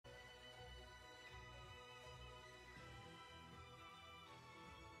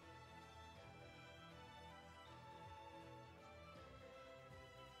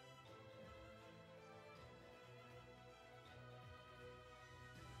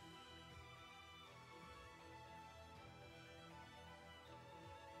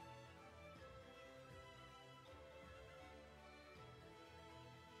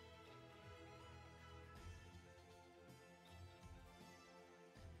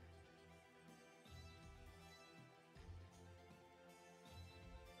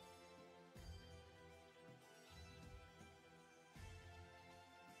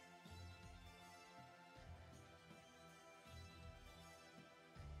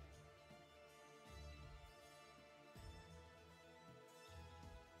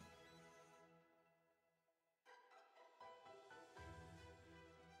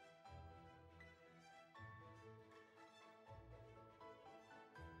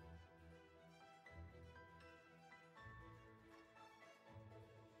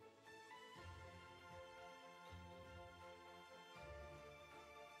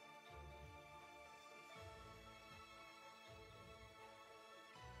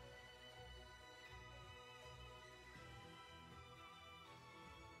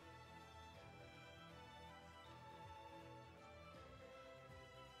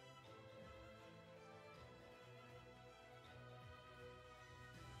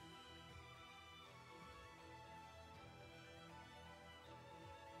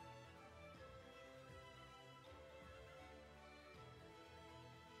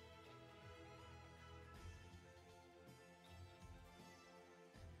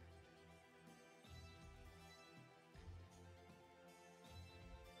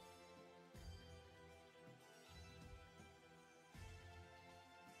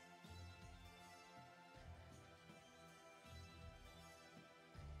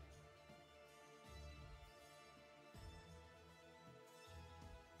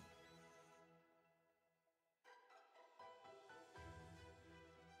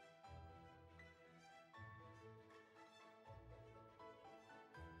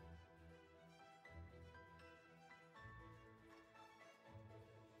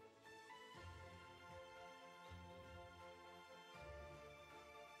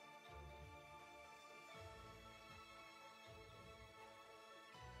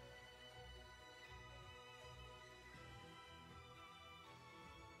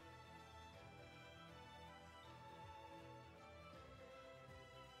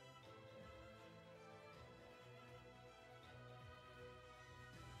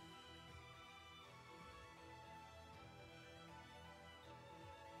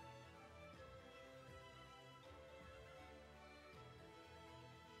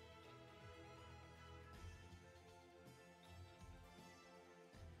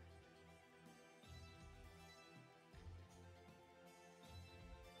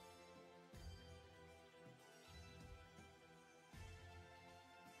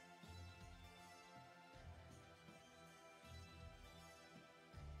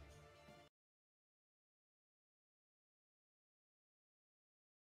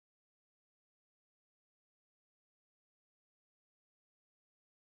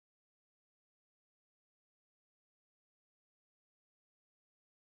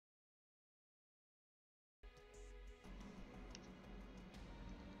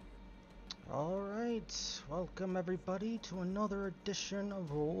Alright, welcome everybody to another edition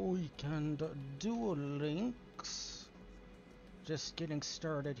of Weekend Duel Links. Just getting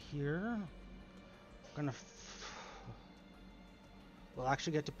started here. We'll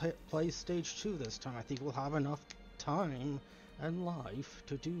actually get to play stage 2 this time. I think we'll have enough time and life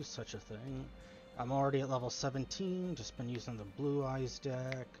to do such a thing. I'm already at level 17, just been using the Blue Eyes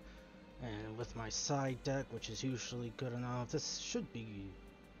deck. And with my side deck, which is usually good enough, this should be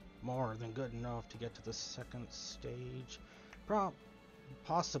more than good enough to get to the second stage.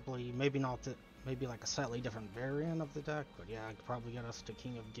 Possibly, maybe not maybe like a slightly different variant of the deck, but yeah, I could probably get us to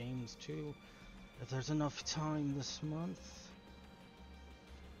King of Games too, if there's enough time this month.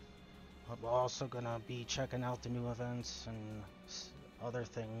 But we're also gonna be checking out the new events and other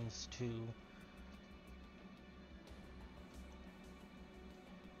things too.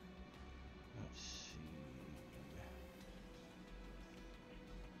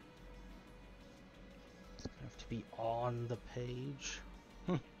 Have to be on the page.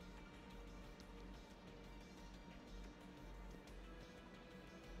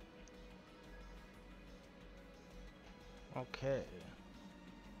 Okay.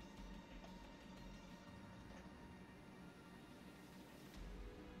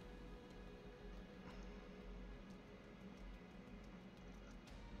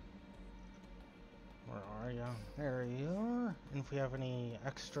 Where are you? There you are. And if we have any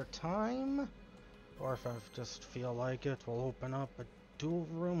extra time, or if I just feel like it, we'll open up a duel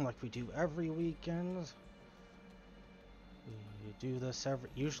room like we do every weekend. We do this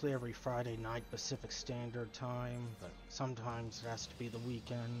usually every Friday night Pacific Standard Time, but sometimes it has to be the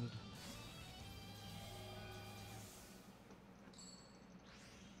weekend.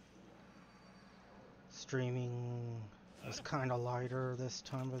 Streaming is kind of lighter this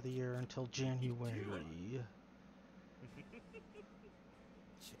time of the year until January.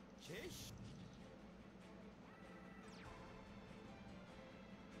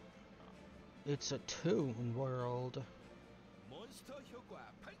 It's a Toon World.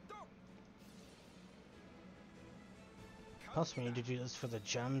 Plus, we need to do this for the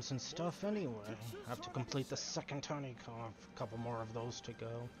gems and stuff anyway. I have to complete the second Tony Conf. A couple more of those to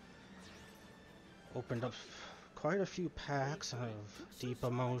go. Opened up quite a few packs of Deep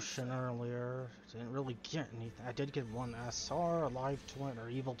Emotion earlier. Didn't really get anything. I did get one SR, a Live Twin, or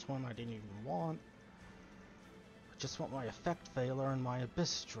Evil Twin I didn't even want. I just want my Effect Veiler and my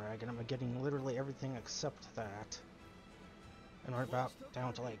Abyss Dragon. I'm getting literally everything except that. And we're about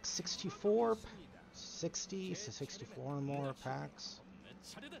down to like 64, 60 to 64 more packs.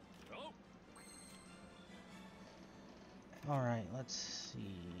 Alright, let's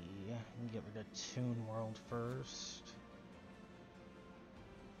see. Let me get rid of Toon World first.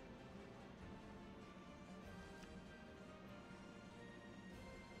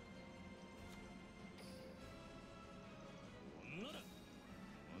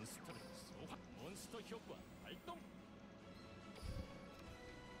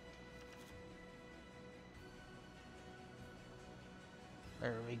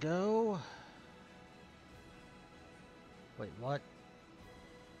 There we go. Wait, what?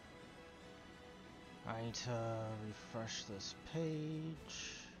 I need to refresh this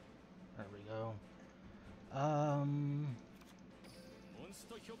page. There we go.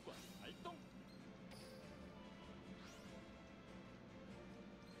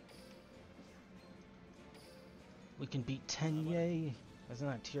 We can beat Tenye. Isn't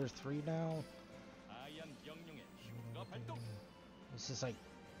that tier 3 now? This is like,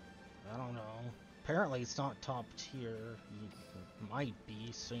 I don't know. Apparently it's not top tier. It might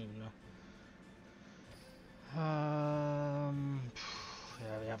be soon. Yeah,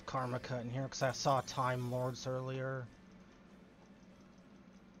 we have Karma Cut in here because I saw Time Lords earlier.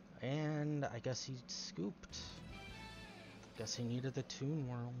 And I guess he scooped. Guess he needed the Toon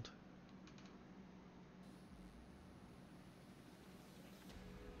World.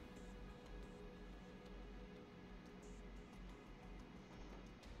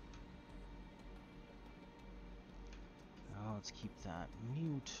 Now let's keep that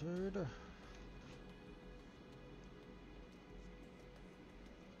muted.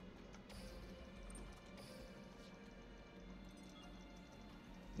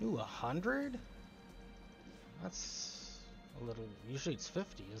 Ooh, 100? That's a little. Usually it's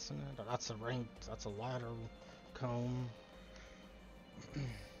 50, isn't it? That's a ranked. That's a ladder comb.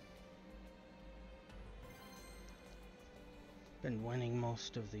 Been winning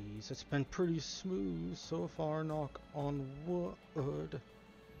most of these. It's been pretty smooth so far. Knock on wood.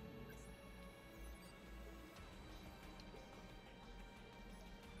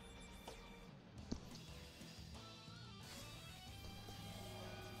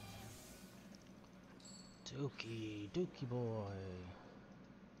 Dookie boy.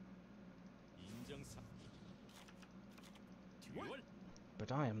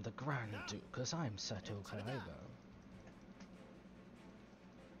 But I am the Grand Duke, cause I'm Seto Kaiba.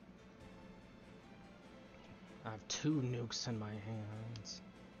 I have 2 nukes in my hands.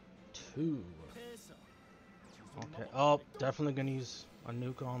 2. Okay, oh, definitely gonna use a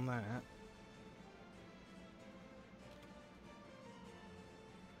nuke on that.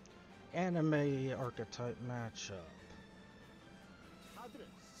 Anime archetype matchup.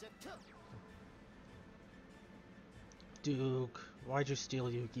 Duke, why'd you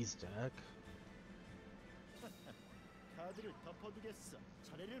steal Yuki's deck?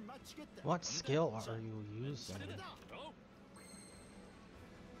 What skill are you using?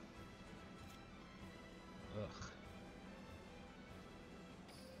 Ugh.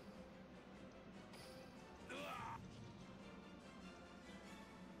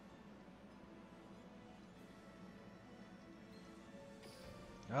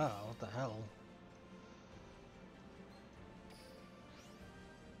 Oh, what the hell?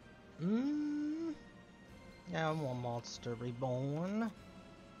 Yeah, I want Monster Reborn.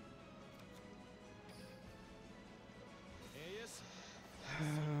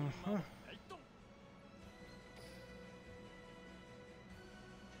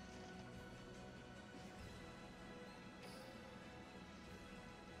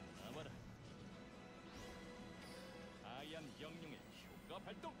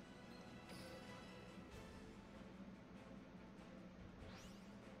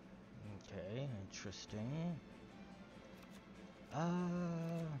 Okay, interesting.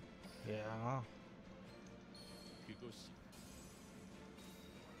 Yeah.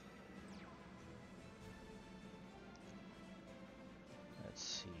 Let's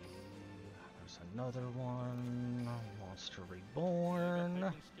see. There's another one. Monster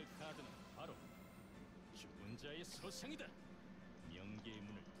Reborn.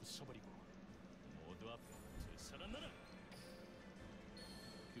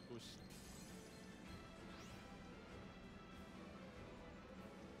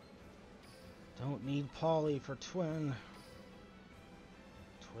 Don't need Polly for Twin.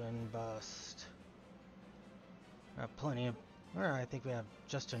 Twin bust. I have plenty of... Alright, I think we have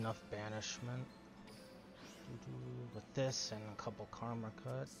just enough banishment. With this and a couple karma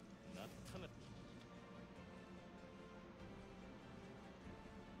cuts.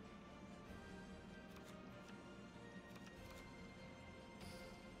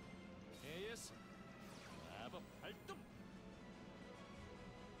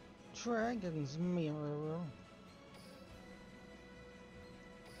 Dragon's Mirror.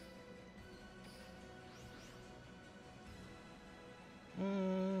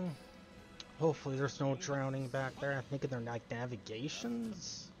 Hopefully there's no drowning back there. I'm thinking they're like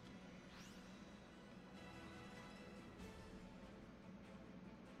navigations.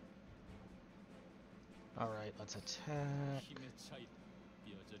 Alright, let's attack.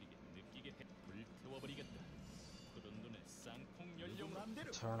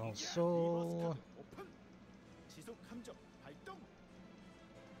 Eternal Soul.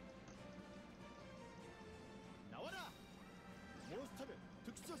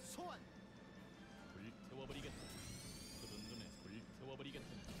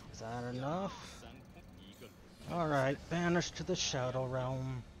 Is that enough? Alright, banished to the Shadow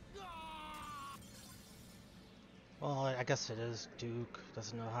Realm. Well, I guess it is Duke.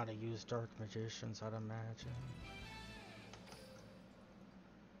 Doesn't know how to use Dark Magicians, I'd imagine.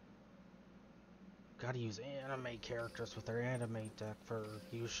 Gotta use anime characters with their anime deck for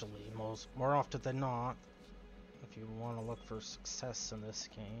usually more often than not. If you want to look for success in this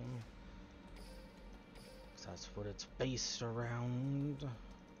game. 'Cause that's what it's based around.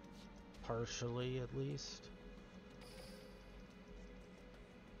 Partially, at least.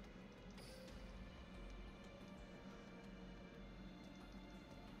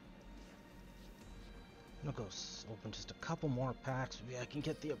 I'm gonna go open just a couple more packs. Maybe I can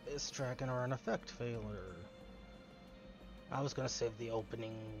get the Abyss Dragon or an Effect Failure. I was gonna save the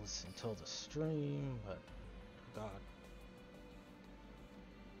openings until the stream, but God.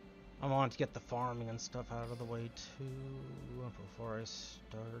 I wanted to get the farming and stuff out of the way too before I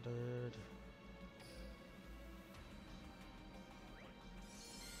started.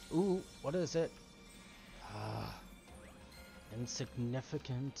 Ooh, what is it?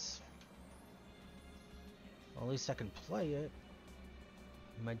 Insignificant. Well, at least I can play it.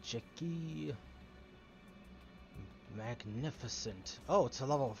 Majiki. Magnificent. Oh, it's a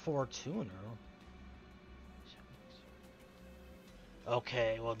level 4 tuner.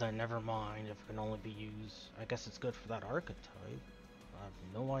 Okay, well then never mind if it can only be used. I guess it's good for that archetype. I have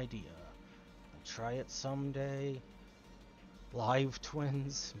no idea. try it someday. Live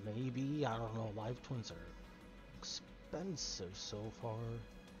twins, maybe. I don't know. Live twins are expensive so far.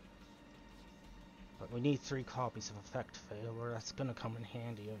 But we need 3 copies of Effect Failure. That's gonna come in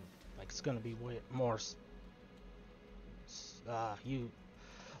handy. Like, it's gonna be way more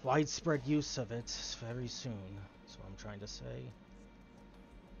widespread use of it very soon. That's what I'm trying to say.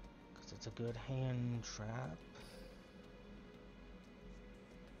 Because it's a good hand trap.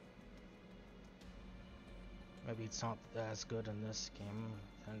 Maybe it's not as good in this game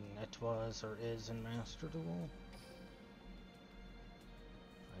than it was or is in Master Duel.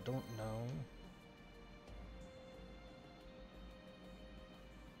 I don't know.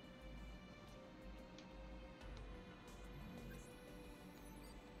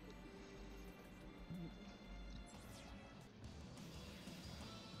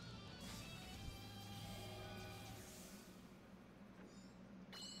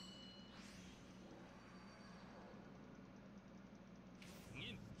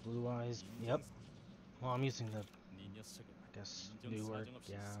 Blue Eyes, yep. Well, I'm using the, I guess, newer,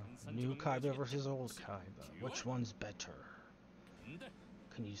 yeah. New Kaiba versus old Kaiba. Which one's better?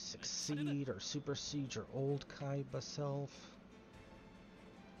 Can you succeed or supersede your old Kaiba self?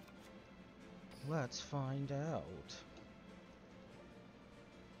 Let's find out.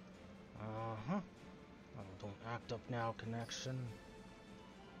 Uh-huh. Oh, don't act up now, connection.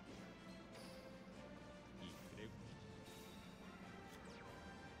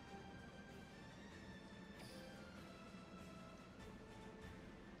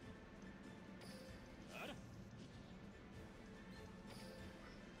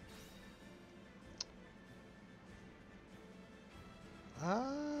 I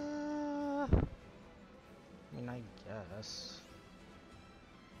mean, I guess.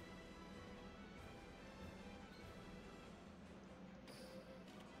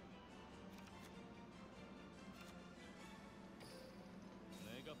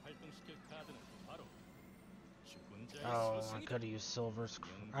 Oh, I could use Silver's.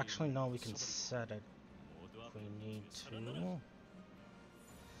 Actually, no, we can set it if we need to.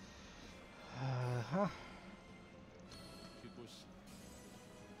 Uh-huh.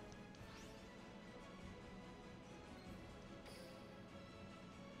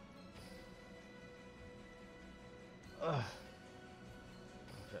 Ugh.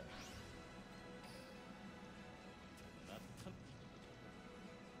 Okay.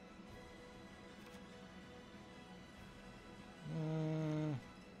 I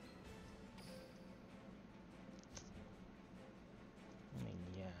mean,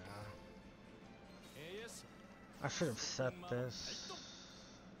 yeah. I should have set this.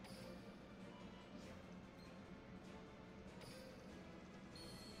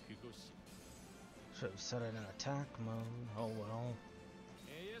 Should have set it in attack mode. Oh well.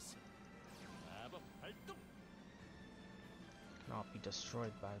 Cannot be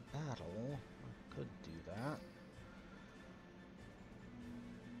destroyed by battle. I could do that.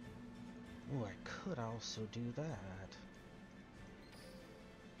 Ooh, I could also do that.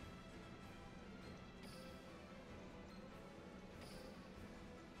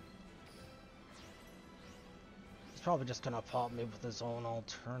 He's probably just gonna pop me with his own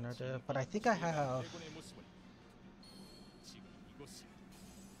alternative, but I think I have...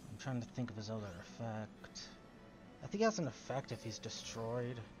 I'm trying to think of his other effect. I think he has an effect if he's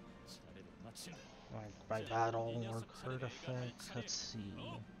destroyed. Like by battle or crit effect. Let's see.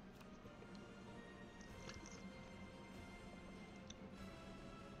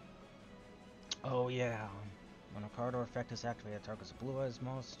 Oh yeah. When a card or effect is activated, targets Blue Eyes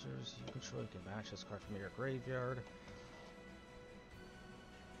monsters you control. You can banish this card from your graveyard.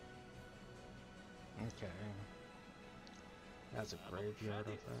 Okay. That's a graveyard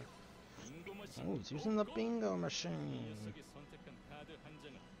effect. Oh, he's using the bingo machine.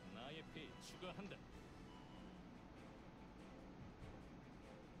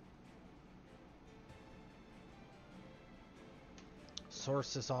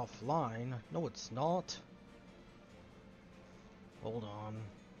 Source is offline. No, it's not. Hold on.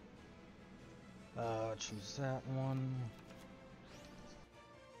 Choose that one.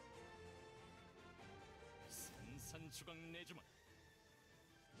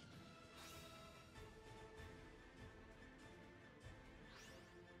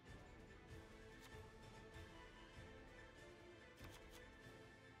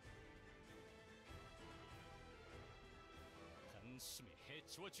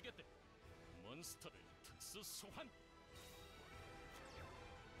 해치워주겠다. 몬스터를 특수 소환.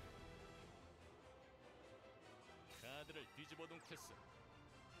 카드를 뒤집어 놓겠어.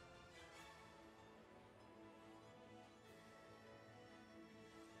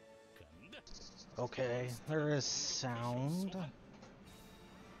 간다. Okay, there is sound.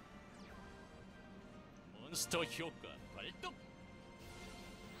 몬스터 효과 발동.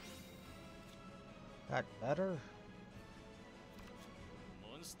 That better?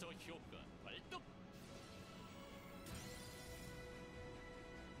 몬스터 효과 발동.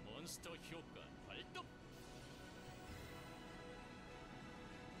 몬스터 효과 발동.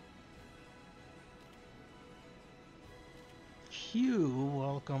 Q,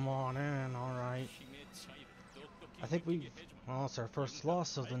 welcome on in, alright. 힘의 차이를 똑똑히 I think we, 느끼게 해주마. well, it's our first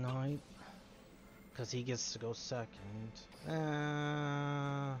loss of the night. Because he gets to go second.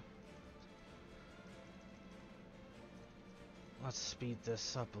 Let's speed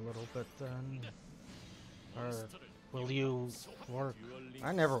this up a little bit then. Or 몬스터를 will you 소환. work? 듀얼링.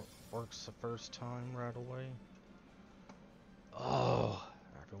 I never works the first time right away. Oh,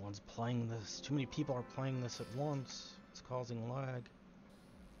 everyone's playing this. Too many people are playing this at once. It's causing lag.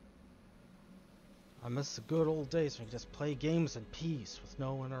 I miss the good old days when you just play games in peace with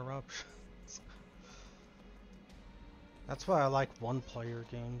no interruptions. That's why I like one-player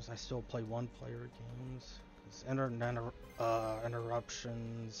games. I still play one-player games. Because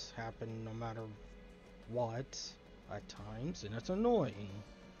interruptions happen no matter what at times, and it's annoying.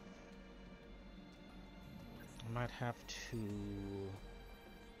 I might have to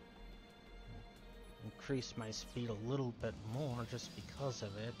increase my speed a little bit more just because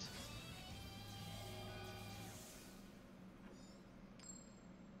of it.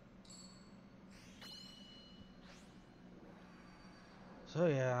 So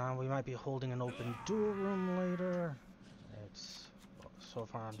yeah, we might be holding an open duel room later. It's so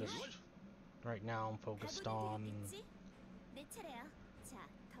far I'm just right now I'm focused on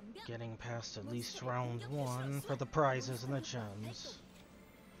getting past at least round 1 for the prizes and the gems.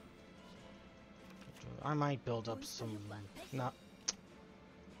 I might build up some not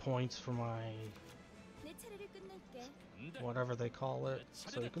points for my whatever they call it,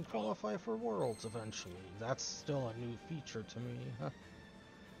 so you can qualify for worlds eventually. That's still a new feature to me. Alright,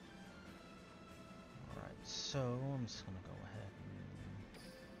 so I'm just gonna go ahead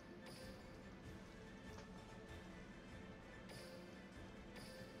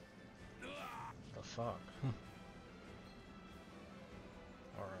and... The fuck?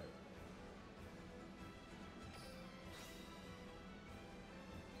 Alright.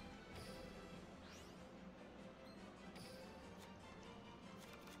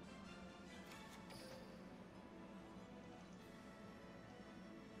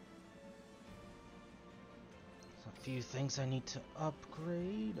 A few things I need to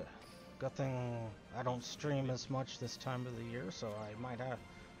upgrade. Good thing I don't stream as much this time of the year, so I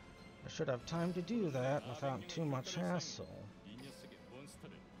should have time to do that without too much hassle. 이 녀석의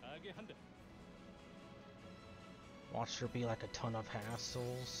몬스터를 파괴한다. Watch there be like a ton of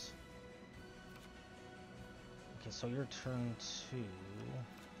hassles. Okay, so your turn 2.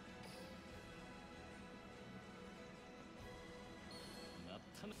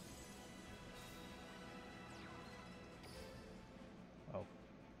 나타나. Oh.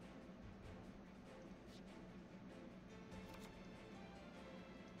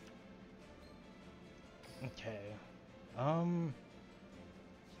 Okay.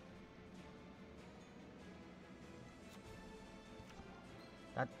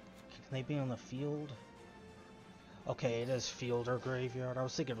 That can they be on the field? Okay, it is field or graveyard. I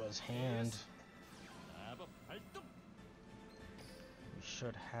was thinking it was hand. 마법 발동. We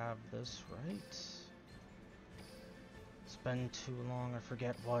should have this right. It's been too long. I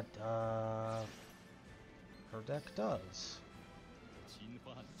forget what her deck does.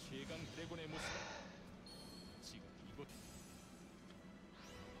 진화한 최강 드래곤의 모습. 지금 이곳.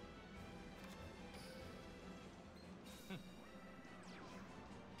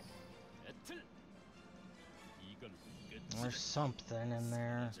 배틀. 이걸 끝. There's something in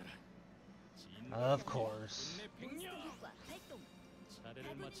there. Of course.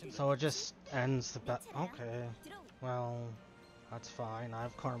 차례를 마친 So it just ends the okay. Well, that's fine. I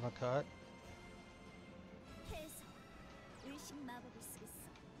have Karma Cut.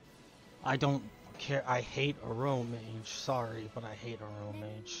 I don't care. I hate Aro Mage. Sorry, but I hate Aro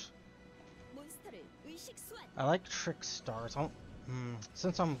Mage. I like Trick Stars.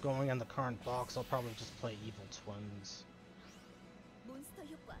 Since I'm going in the current box, I'll probably just play Evil Twins.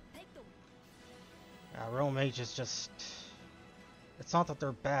 Aro Mage is just... It's not that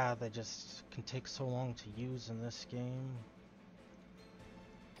they're bad, they just can take so long to use in this game.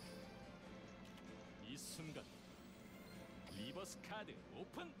 이 순간 리버스 카드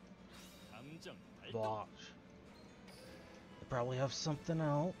오픈. 감정 발동. Watch. They probably have something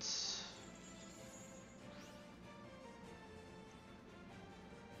else.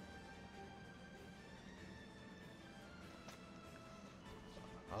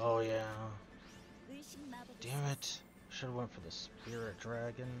 yeah. 의식 마법을 Damn it. Should've went for the spirit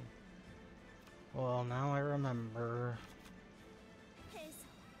dragon. Well, now I remember. 해서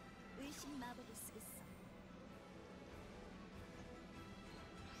의식 마법을 쓰겠어.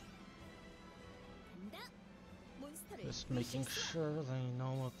 간다. 몬스터를 Just making 의식 sure they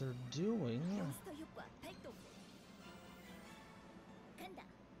know what they're doing. 몬스터 효과 발동. 간다.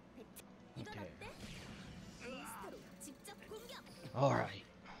 배트. 이건 Okay. 어때? 몬스터로 직접 공격. Alright.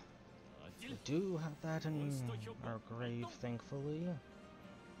 We 아딜. do have that in our grave, thankfully.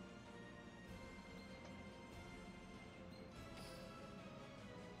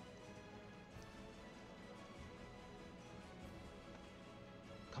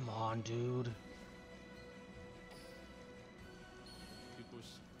 Come on, dude.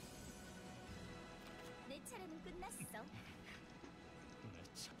 그곳이 내 차례는 끝났어. 내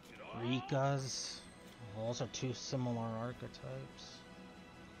찾기로. Rika's. Also two similar archetypes.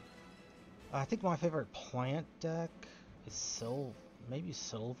 I think my favorite plant deck is maybe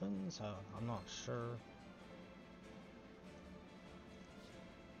Sylvan's? I'm not sure.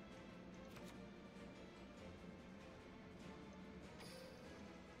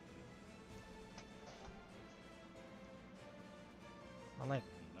 I like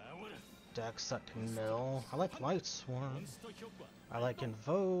나와라. decks that can mill. I like Light Swarm. 몬스터 효과. I like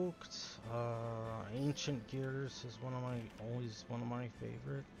Invoked. Ancient Gears is always one of my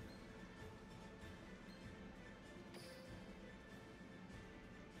favorite.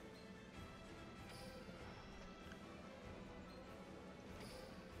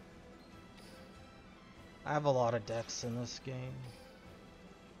 I have a lot of decks in this game.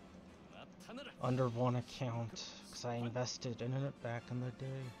 나타나라. Under one account, because I invested in it back in the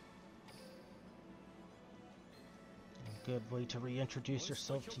day. A good way to reintroduce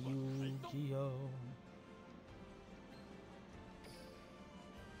yourself to Yu-Gi-Oh!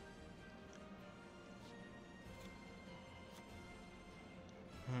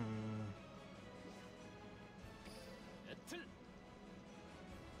 배틀.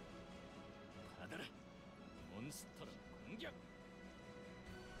 받아라. 몬스터로 공격.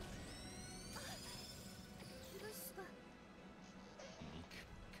 이럴 수가. 니그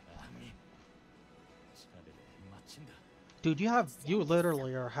감히 차례를 마친다. Dude, you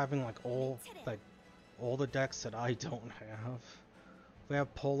literally are having like all the decks that I don't have. We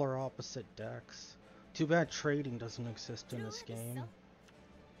have polar opposite decks. Too bad trading doesn't exist in this game.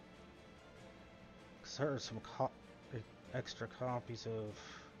 Cause there are some extra copies of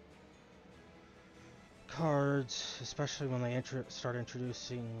cards, especially when they start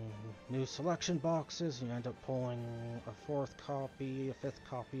introducing new selection boxes, and you end up pulling a 4th copy, a 5th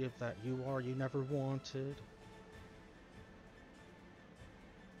copy of that you never wanted.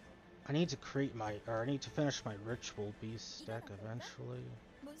 I need to finish my Ritual Beast deck eventually.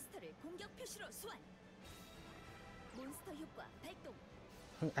 몬스터를 공격 표시로 소환. 몬스터 효과 발동.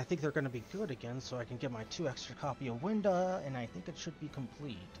 I think they're going to be good again, so I can get my 2 extra copy of Winda, and I think it should be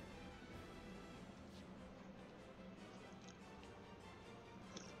complete.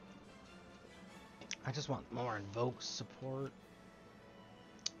 I just want more Invoke support.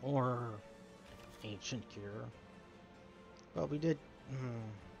 Or Ancient Gear. Well, we did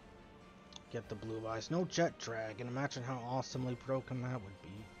get the Blue Eyes. No Jet Dragon. Imagine how awesomely broken that would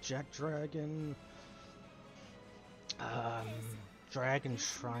be. Jet Dragon. Dragon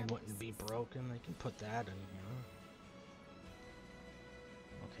Shrine wouldn't be broken. They can put that in here.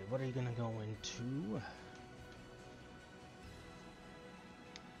 Okay, what are you gonna go into?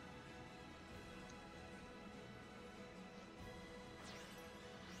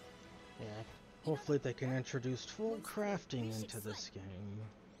 Yeah, hopefully they can introduce full crafting into this game.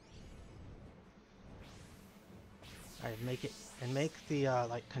 Make the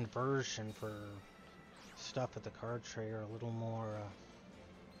like conversion for stuff at the card trader a little more.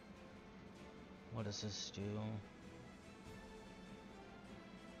 What does this do?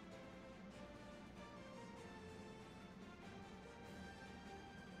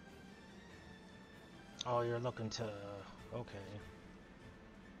 Oh, you're looking to. Okay.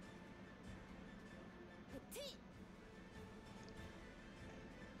 배트.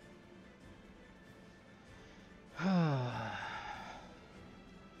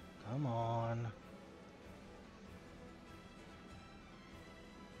 Come on.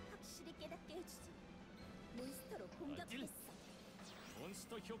 확실히 깨닫게 해주지. 몬스터로 공격했어.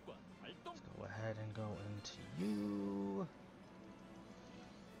 몬스터 효과 발동. Let's go ahead and go into you.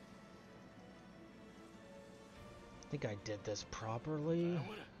 I think I did this properly,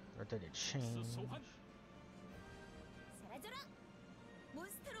 나와라. or did it change? 소환. 사라져라.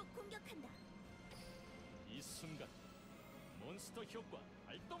 몬스터로 공격한다. 이 순간 몬스터 효과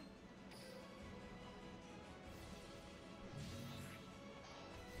발동.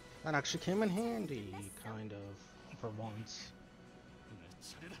 That actually came in handy, kind of, for once. 내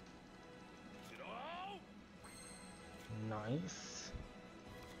차례다. 들어. Nice.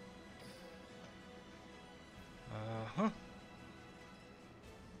 Uh-huh.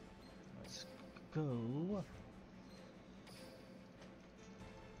 Let's go.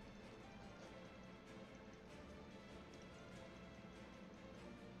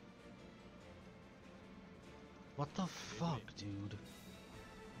 What the fuck, dude?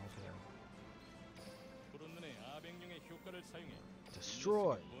 Okay. 푸른 눈의 아백룡의 효과를 사용해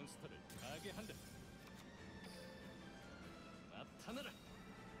Destroy. 몬스터를 가게 한다. 나타나라.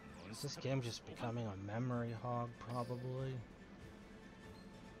 Is this game just becoming a memory hog, probably?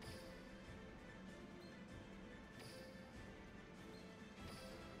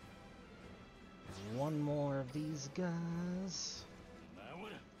 One more of these guys.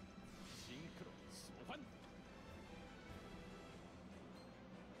 나와라. 싱크로 소환.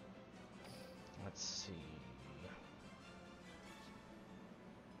 Let's see.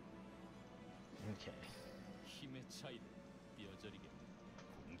 Okay. 힘의 차이를 뼈저리게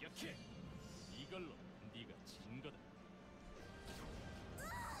공격해. 이걸로 네가 진 거다.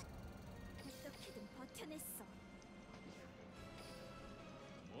 어떻게든 버텨냈어.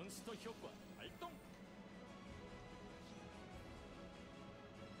 몬스터 효과 발동.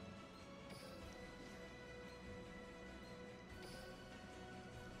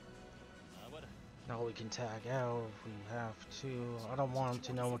 나와라. Now we can tag out if we have to. I don't want them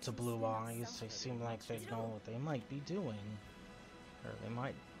to know it's a blue eyes. They seem like they know what they might be doing. Or they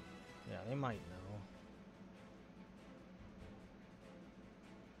might. Yeah, they might know.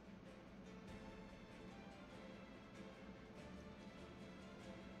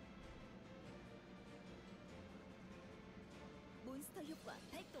 몬스터 효과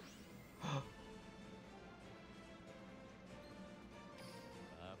발동.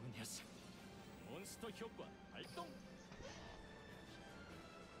 바보 녀석. 몬스터 효과 발동.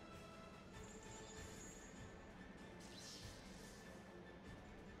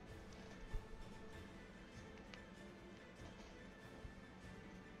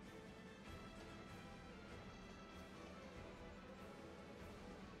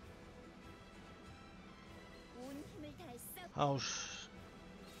 온 힘을 다해 싸. Oh,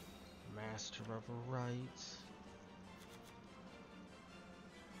 Master of Rights.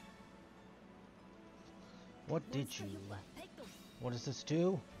 What did 몬스터 you? 효과 발동. What does this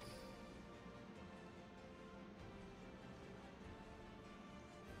do?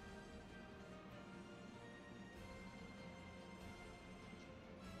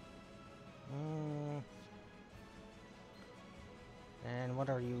 And what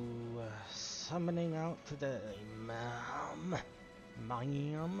are you summoning out today, ma'am?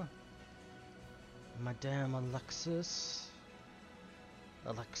 Ma'am? Madame Alexis?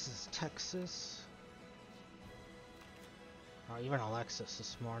 Alexis, Texas? Oh, even Alexis is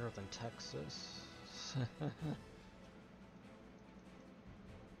smarter than Texas.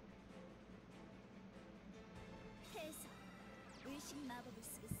 해서 의식 마법을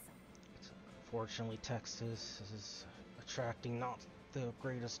쓰겠어. Fortunately, Texas is attracting not the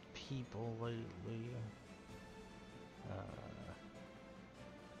greatest people lately.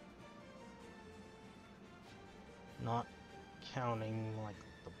 Not counting like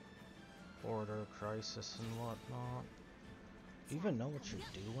the border crisis and whatnot. Do you even know what you're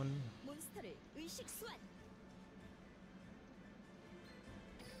doing? 몬스터를 의식 소환.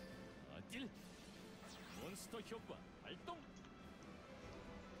 어딜. 몬스터 효과 발동.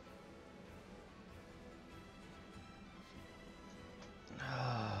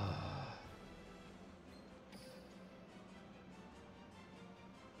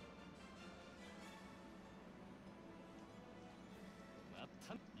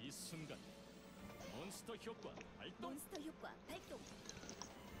 나탄 이 순간 몬스터 효과 발동. 몬스터 효과 발동.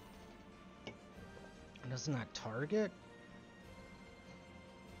 Doesn't that target?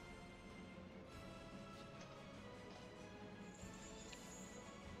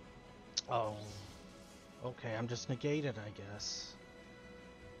 Oh. Okay, I'm just negated, I guess.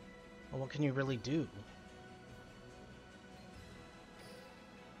 Well, what can you really do?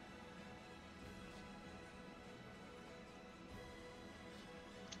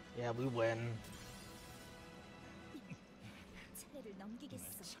 Yeah, we win. 차례를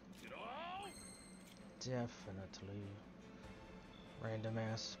넘기겠어. 들어. Definitely. Random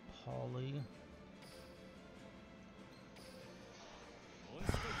ass Polly.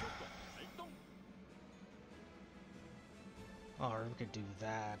 몬스터 효과 발동. Or we could do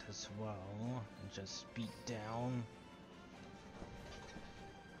that as well. And just beat down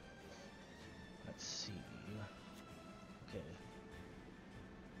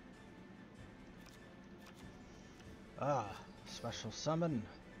Ah, special summon.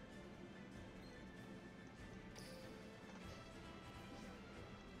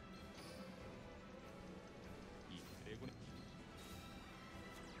 이 드래곤의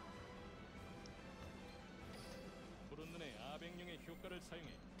푸른 눈의 아백령의 효과를 사용해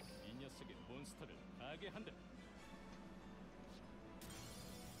이 녀석의 몬스터를 파괴한다.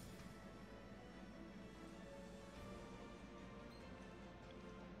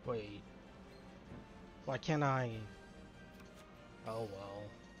 Wait. Why can't I? Oh well.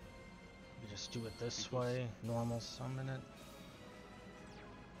 You just do it this way. Normal summon it.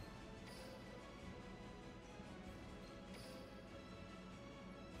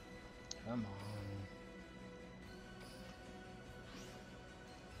 Come on.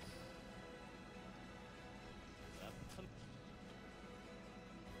 나탄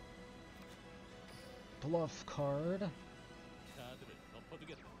Bluff card. 카드를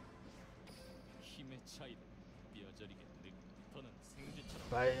덮어두겠다. 힘의 차이를 뼈저리게 느 더는 생쥐처럼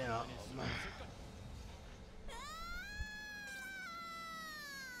Bam. 다닐 수 있을까?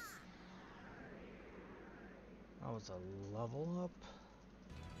 That was a level up.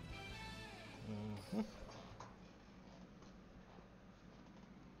 Mhm.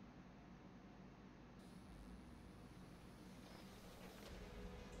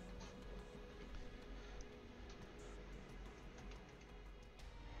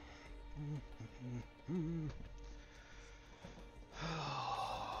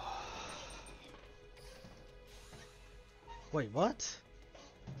 Wait, what?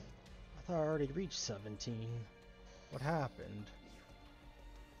 I thought I already reached 17. What happened?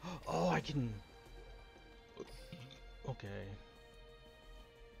 Oh, I can... Okay.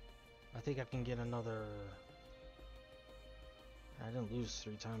 I think I can get another... I didn't lose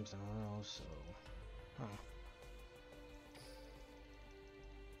 3 times in a row, so... Huh.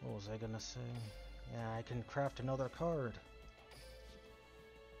 What was I gonna say? Yeah, I can craft another card.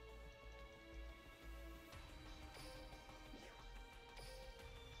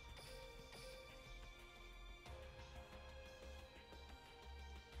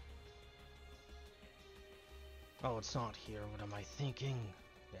 Oh, it's not here. What am I thinking?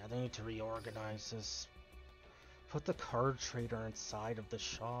 Yeah, they need to reorganize this. Put the card trader inside of the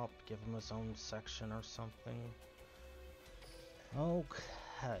shop. Give him his own section or something.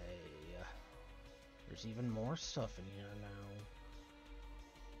 Okay. There's even more stuff in here now.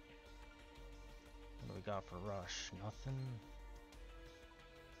 What do we got for Rush? Nothing?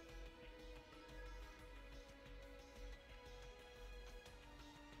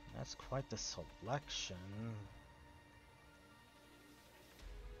 That's quite the selection.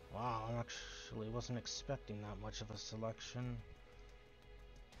 Wow, I actually wasn't expecting that much of a selection.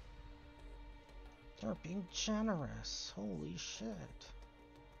 They're being generous. Holy shit.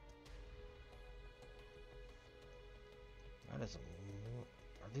 That is a...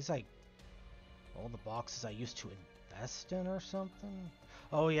 Are these like all the boxes I used to invest in or something?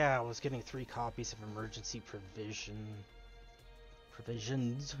 Oh yeah, I was getting 3 copies of emergency provisions.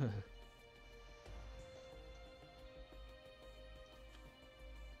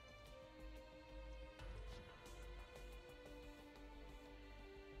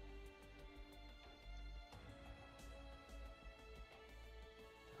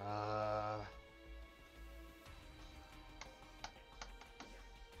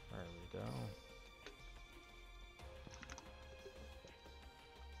 There we go.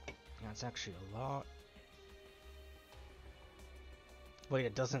 That's actually a lot. Wait,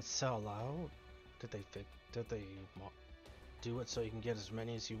 it doesn't sell out? Did they do it so you can get as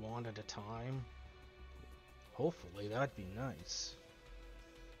many as you want at a time? Hopefully, that'd be nice.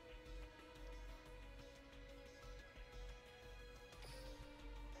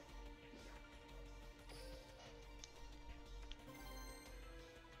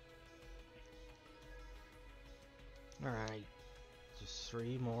 Alright, just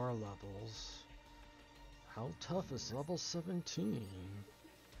 3 more levels. How tough is level 17?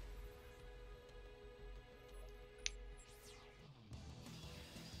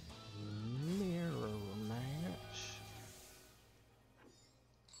 Mirror match.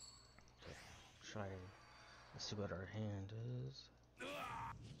 Okay, try. Let's see what our hand is.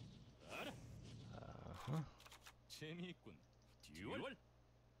 재미있군. 듀얼.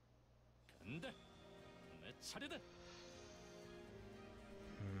 간다. 내 차례다.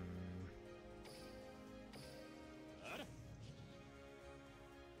 알아.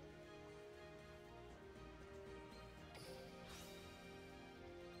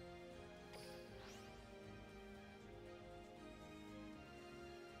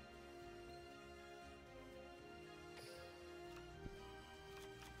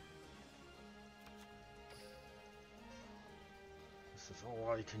 This is all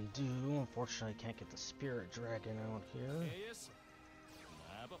I can do. Unfortunately, I can't get the spirit dragon out here. AS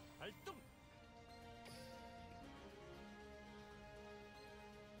마법 발동.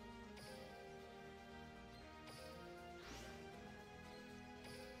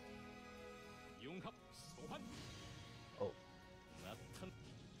 융합 소환. Oh. 나탄.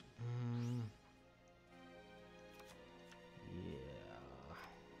 Yeah.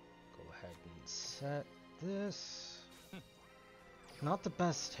 Go ahead and set this. Not the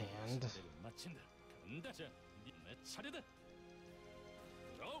best hand. 차례를 마친다. 간다. 자, 내 차례다.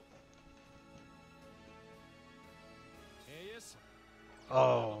 들어. AS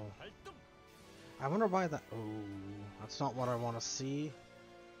Oh. 발동. I wonder why that. Oh, that's not what I want to see.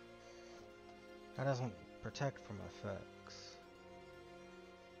 That doesn't protect from effects.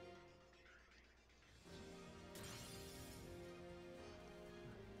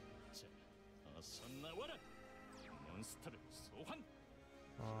 자, 어서 나와라. 몬스터를 소환.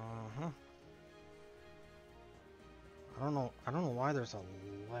 Uh-huh. I don't know why there's a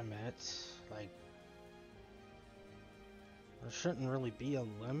limit. Like, there shouldn't really be a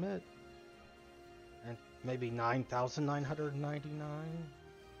limit. And maybe 9,999?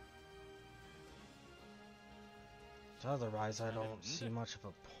 Otherwise, I don't see much of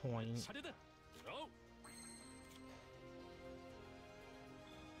a point. 차례다. 들어.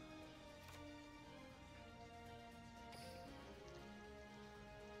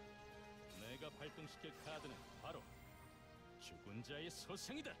 내가 발동시킬 카드는 바로 죽은 자의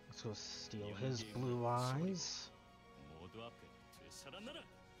소생이다. Let's go steal his blue eyes. 모두 앞에 되살아나라.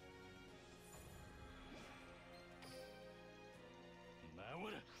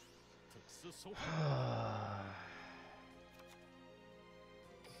 나와라. 특수 소환.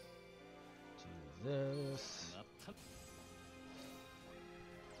 Do this. 나탄.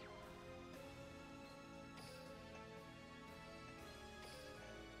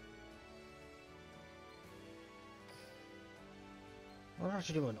 What about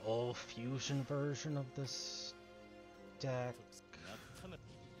you do an all fusion version of this deck? 나타나.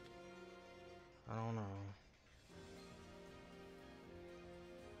 I don't know.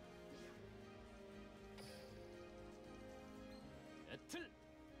 배틀.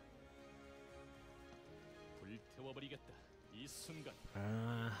 불태워버리겠다. 이 순간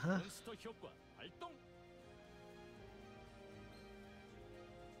Uh-huh. 몬스터 효과 발동.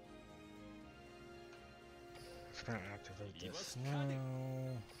 Just gonna activate this Reverse card.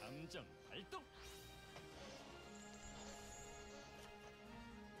 now. 감정 발동.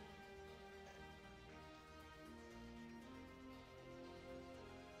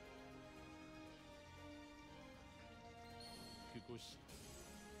 그곳이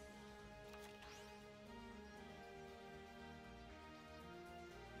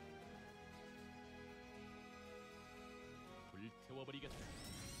불태워버리겠다.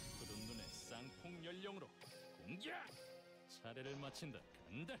 푸른 눈의 쌍폭 연령으로 공격! 차례를 마친다.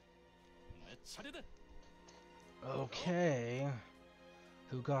 간다. 내 차례다. Okay.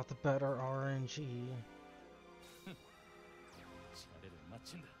 Who got the better RNG? 차례를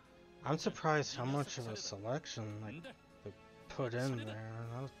마친다. I'm surprised how much of a selection like 간다. they put in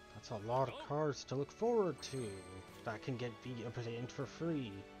there. That's a lot of cards to look forward to. That can get obtained for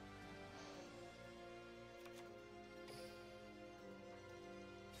free.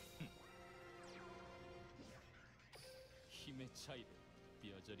 힘의 차이를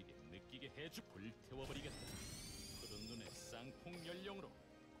뼈저리게 느끼게 해주. 불태워버리겠다. 푸른 눈의 쌍폭 연령으로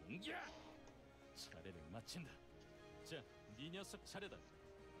공격! 차례를 마친다. 자, 네 녀석 차례다.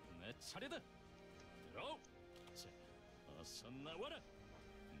 내 차례다. 들어. 자, 어서 나와라.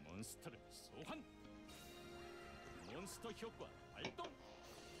 몬스터를 소환. 몬스터 효과 발동.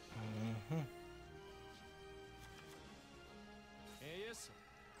 Mm-hmm. AS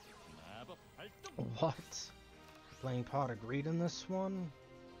마법 발동. What? Playing Pot of Greed in this one?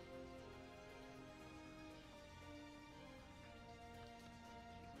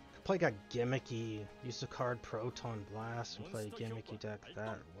 Could play a gimmicky, use the card Proton Blast and play a gimmicky deck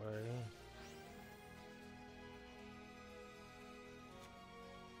that way.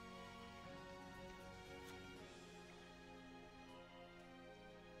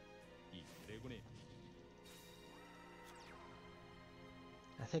 이 드래곤의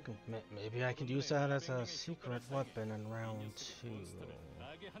I think maybe I could use that as a secret weapon in round 2. 몬스터를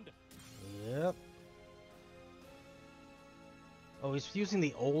가게 한다. Yep. Oh, he's using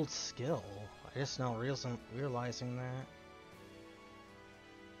the old skill. I just now realizing that.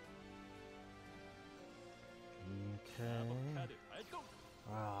 Okay. 마법 카드 발동.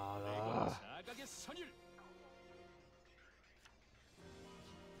 Ah, 자각의 선율.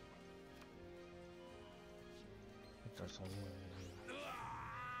 there's only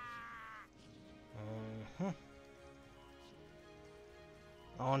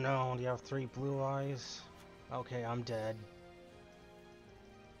Oh no, do you have 3 blue eyes? Okay, I'm dead.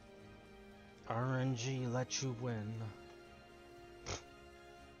 RNG let you win.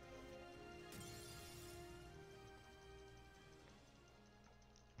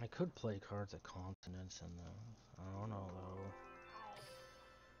 I could play cards at continents in this. I don't know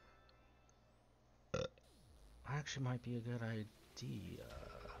though. Actually might be a good idea.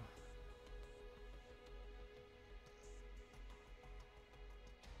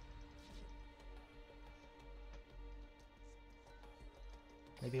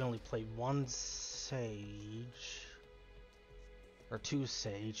 Maybe only play 1 sage. Or 2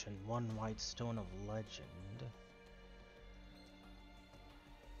 sage and 1 white stone of legend.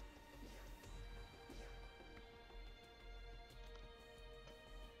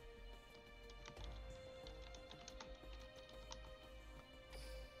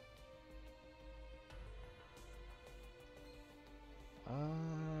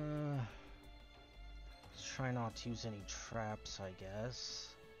 Try not to use any traps, I guess.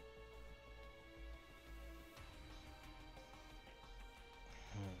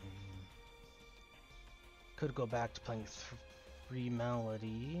 Could go back to playing 3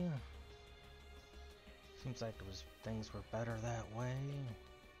 melody. Seems like things were better that way.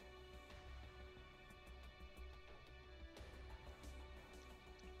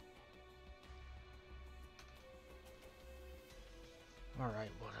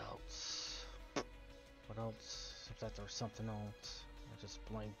 Alright, what else? What else? If that there's something else. I just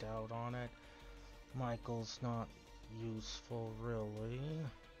blanked out on it. Michael's not useful, really.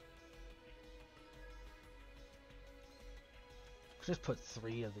 Just put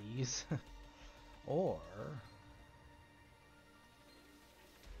 3 of these. Or...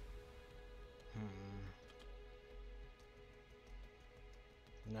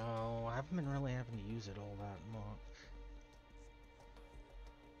 No, I haven't been really having to use it all that much.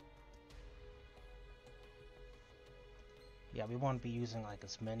 Yeah, we want to be using like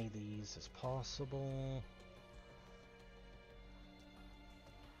as many of these as possible.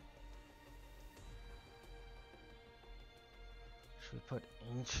 Should we put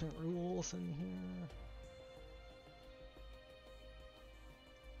ancient rules in here?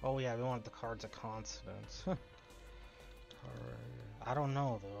 Oh yeah, we want the cards of consonants. I don't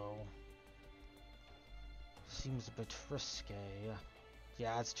know though. Seems a bit risque.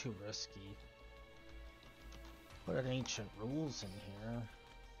 Yeah, it's too risky. Put an ancient rules in here.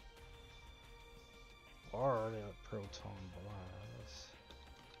 Or the proton blast.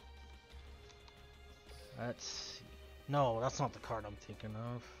 Let's see. No, that's not the card I'm thinking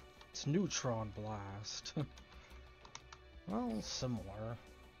of. It's neutron blast. Well, similar.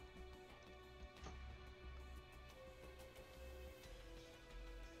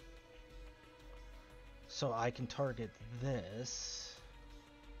 So I can target this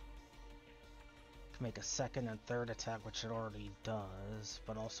to make a second and third attack, which it already does,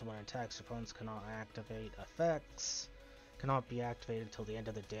 but also when it attacks, opponents cannot activate effects, cannot be activated until the end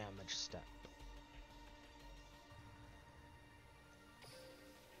of the damage step.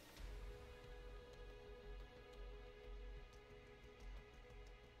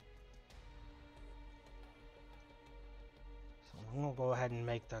 So I'm gonna go ahead and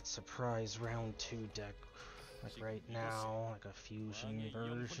make that surprise round 2 deck. Like right now, like a fusion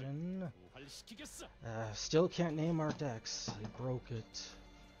version. Still can't name our decks. I broke it.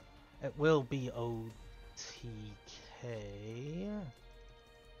 It will be OTK.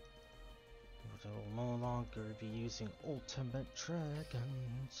 But I will no longer be using Ultimate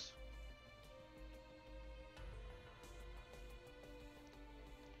Dragons.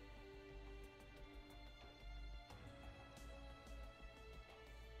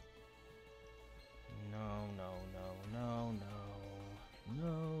 No.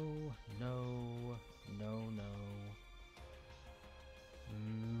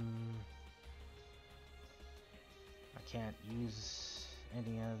 I can't use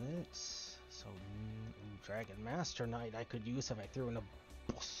any of it. So, Dragon Master Knight I could use if I threw in a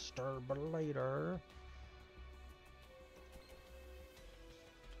Buster Blader.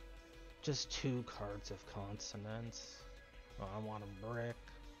 Just 2 cards of consonants. Oh, I want a brick.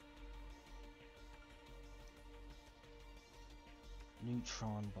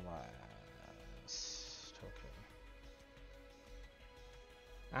 Neutron Blast. Okay.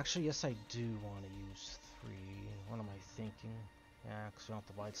 Actually, yes, I do want to use 3. What am I thinking? Yeah, because we want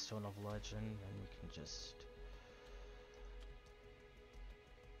the White Stone of Legend, and we can just...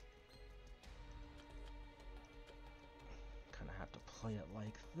 kind of have to play it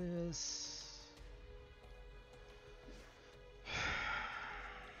like this.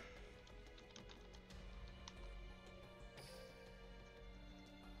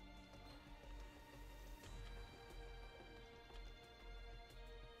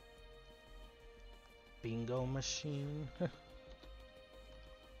 bingo machine.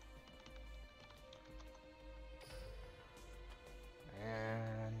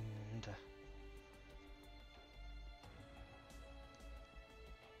 And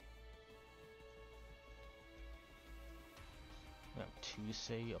no,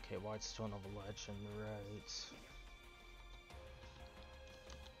 Tuesday. Okay, Whitestone of Legend, right?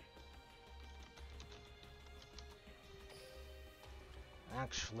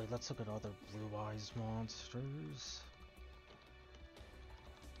 Actually, let's look at other Blue Eyes monsters.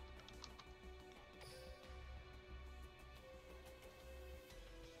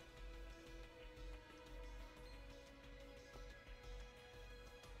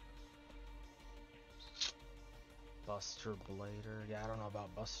 Buster Blader. Yeah, I don't know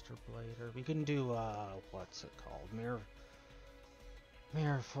about Buster Blader. We can do, what's it called?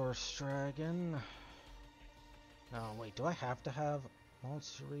 Mirror Force Dragon. No, wait, do I have to have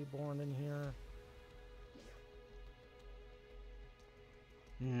Monster Reborn in here?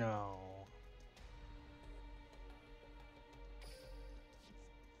 No.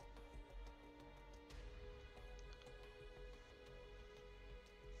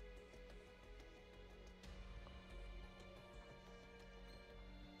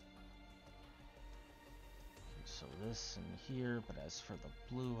 So this in here, but as for the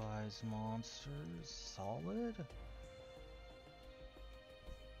Blue Eyes monsters, solid?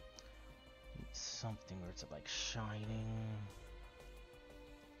 Need something where it's like shining.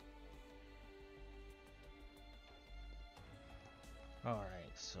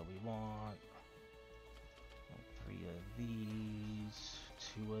 Alright, so we want 3 of these,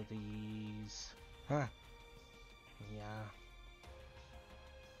 2 of these. Huh. Yeah.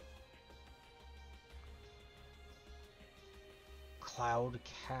 Cloud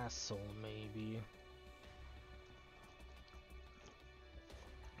Castle, maybe.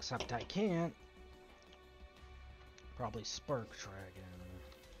 Except I can't. Probably Spark Dragon.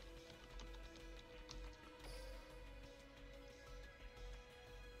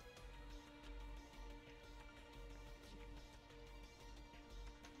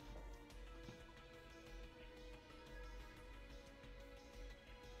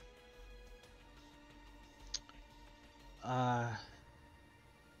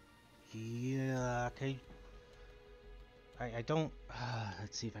 Yeah, okay. I don't,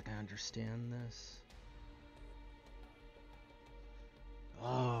 let's see if I can understand this.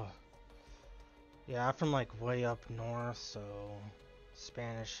 Oh. Yeah, I'm from like way up north, so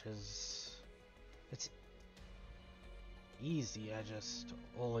Spanish is, it's easy, I just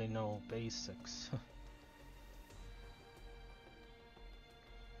only know basics.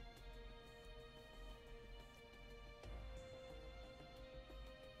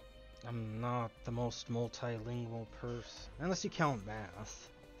 I'm not the most multilingual person, unless you count math.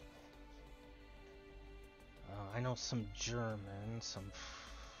 I know some German, some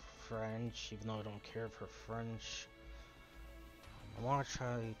French, even though I don't care for French. I want to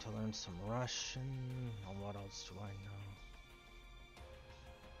try to learn some Russian. And what else do I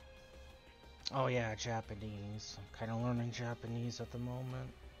know? Oh yeah, Japanese. I'm kind of learning Japanese at the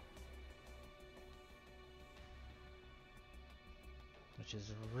moment. Which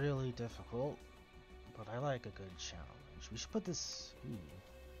is really difficult, but I like a good challenge. We should put this... Ooh.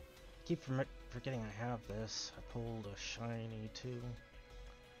 I keep forgetting I have this. I pulled a shiny too.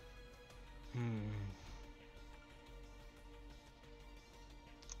 I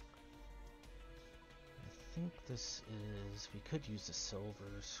think this is... We could use the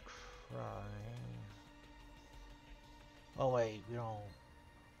Silver's Cry. Oh wait, we don't...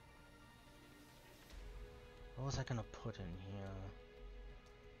 What was I gonna put in here?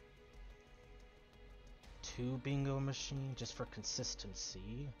 2 bingo machine just for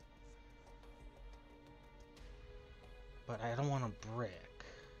consistency. But I don't want a brick.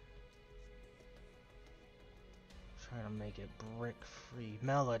 Trying to make it brick free.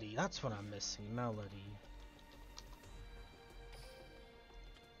 Melody, that's what I'm missing. Melody.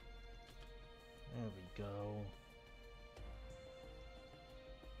 There we go.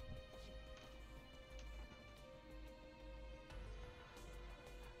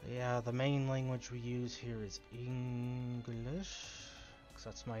 Yeah, the main language we use here is English, because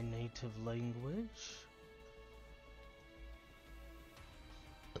that's my native language.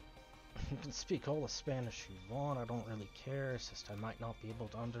 You can speak all the Spanish you want, I don't really care, it's just I might not be able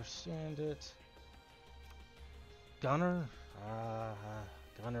to understand it. Gunner?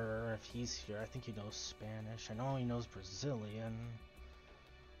 Gunner, if he's here, I think he knows Spanish. I know he knows Brazilian.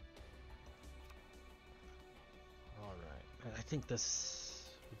 Alright, I think this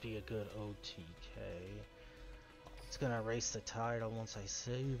would be a good OTK. It's gonna erase the title once I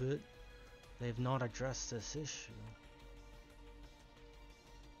save it. They've not addressed this issue.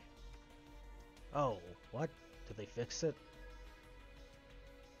 Oh, what? Did they fix it?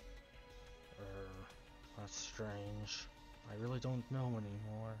 That's strange. I really don't know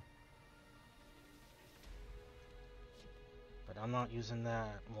anymore. But I'm not using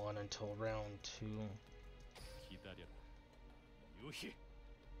that one until round 2. 기다려라. 유희.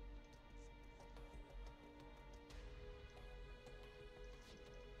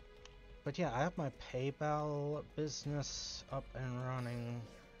 But yeah, I have my PayPal business up and running,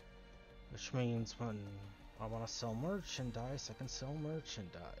 which means when I want to sell merchandise, I can sell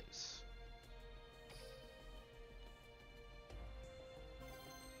merchandise.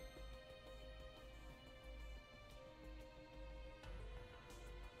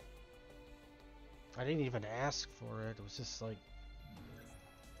 I didn't even ask for it, it was just like...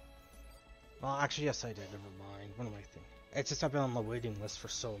 Well, actually, yes I did, never mind. What am I thinking? It's just I've been on the waiting list for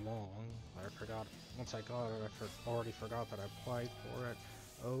so long, I forgot. Once I got it, I already forgot that I applied for it.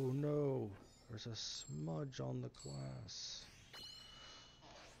 Oh no, there's a smudge on the glass.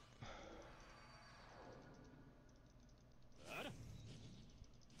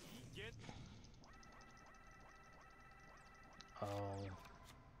 Oh.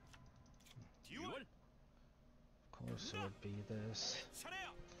 Of course it would be this.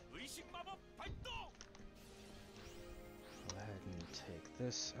 Go ahead and take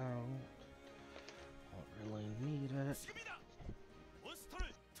this out. Don't really need it.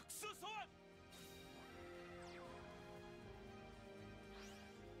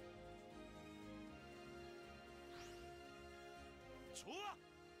 좋아!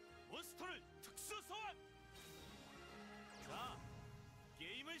 몬스터를 특수 소환! 자,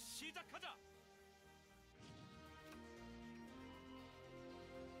 게임을 시작하자!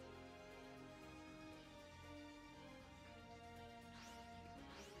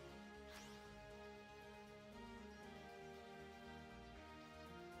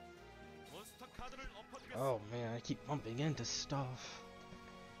 몬스터 카드를 엎어주겠어. Oh man, I keep bumping into stuff.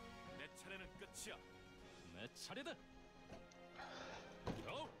 내 차례는 끝이야. 내 차례다.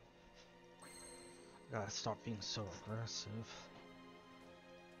 Go. Gotta stop being so aggressive.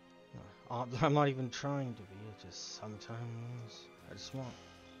 I'm not even trying to be, it just sometimes I just want...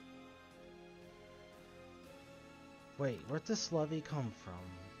 Wait, where'd this levy come from?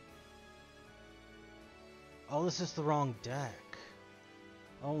 Oh, this is the wrong deck.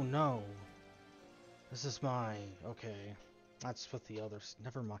 Oh no. This is my... Okay. That's with the others.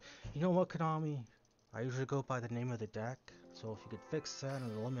 Never mind. You know what, Konami? I usually go by the name of the deck. So if you could fix that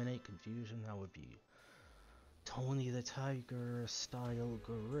and eliminate confusion, that would be Tony the Tiger style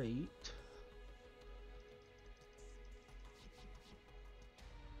great.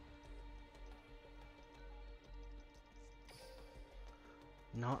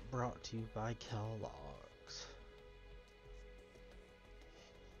 Not brought to you by Kellogg's.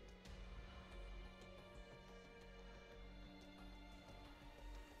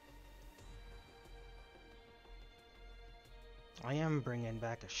 I am bringing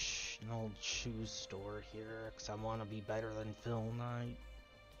back an old shoe store here because I want to be better than Phil Knight.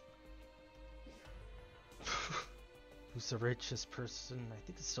 Who's the richest person? I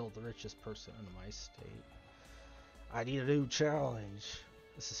think it's still the richest person in my state. I need a new challenge.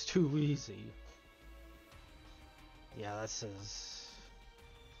 This is too easy. Yeah, that's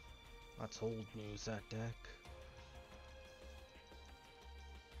old news, that deck.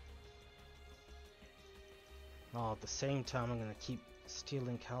 Oh, at the same time, I'm gonna keep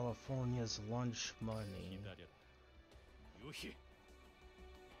stealing California's lunch money.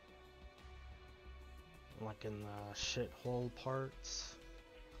 Like in the shithole parts.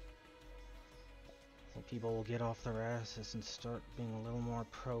 So people will get off their asses and start being a little more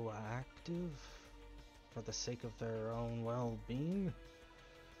proactive for the sake of their own well-being.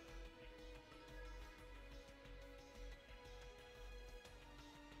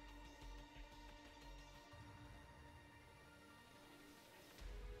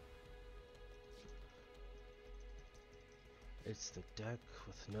 It's the deck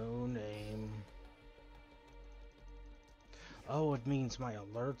with no name. Oh, it means my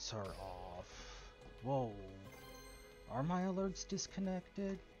alerts are off. Whoa. Are my alerts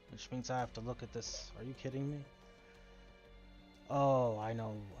disconnected? Which means I have to look at this. Are you kidding me? Oh, I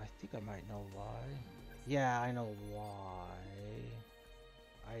know. I think I might know why. Yeah, I know why.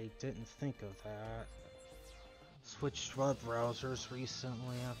 I didn't think of that. Switched web browsers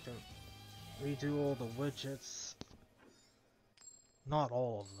recently after redo all the widgets. Not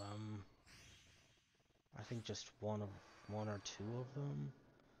all of them. I think just one or two of them.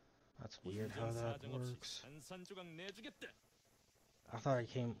 That's weird how that works. I thought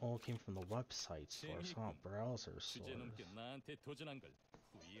it all came from the website source, not browser 주제 넘게 source. 나한테 도전한 걸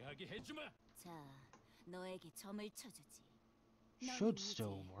후회하게 해주마. 자, 너에게 점을 쳐주지. Should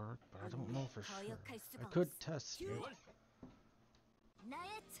still work, but I don't know for sure. 거역할 I 수가 could 없어. test it. 듀얼.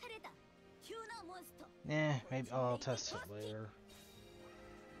 나의 차례다. 튜너 몬스터. Maybe I'll test it later.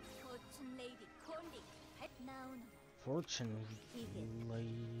 포춘 레이디 콜리 햇 나오너라. Fortune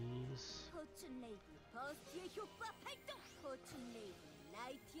Lays. 포춘 레이디 버스트의 효과 발동. 포춘 레이디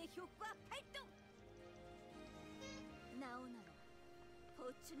라이트의 효과 발동. 나오너라.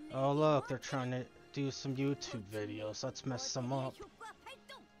 포춘 레이디 Oh look, they're trying to do some YouTube videos. Let's mess them up. 효과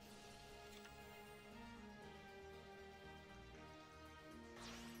발동.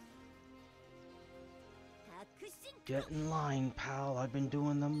 다크 싱크로. Get in line, pal. I've been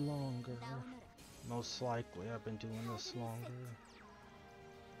doing them longer. 나오너라. Most likely, I've been doing this longer.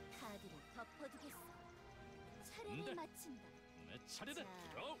 카드를 덮어두겠어. 차례를 마친다. 내 차례다. 자,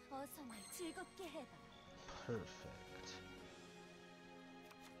 고. 어서 날 즐겁게 해봐. Perfect.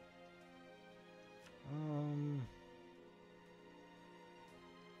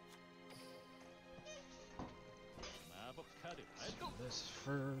 마법 카드 발동. This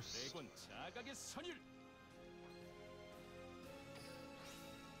first. 대권 자각의 선율.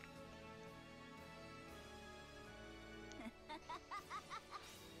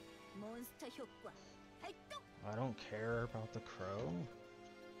 몬스터 효과 발동. I don't care about the crow.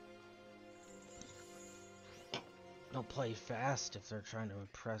 They'll play fast if they're trying to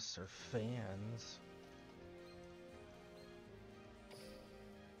impress their fans.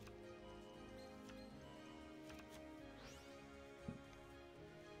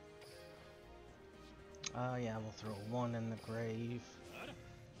 Yeah, we'll throw one in the grave. 알아.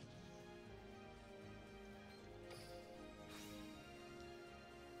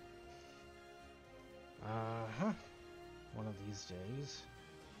 Uh-huh. One of these days.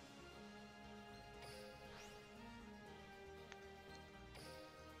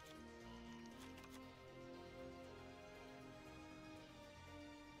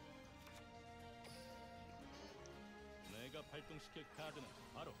 내가 발동시킬 카드는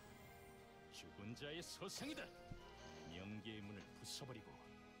바로 죽은 자의 소상이다. 영계의 문을 부숴버리고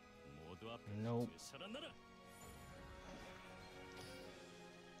모두 앞에 Nope. 되살아나라.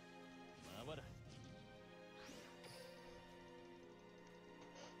 나와라.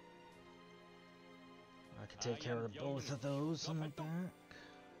 I could take care of both of those in the back.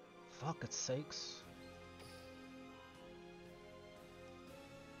 Fuck its sakes.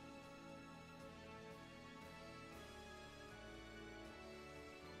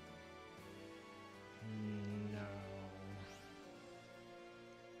 No.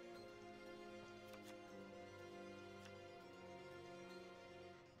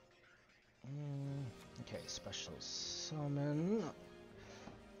 Okay, special summon.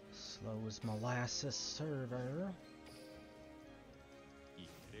 Slow as molasses server. 이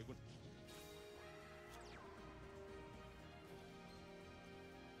드래곤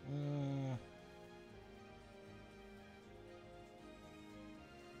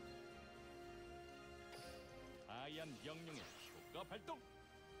하얀 영령의 효과 발동.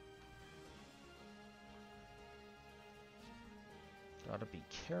 Gotta be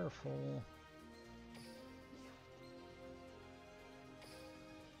careful.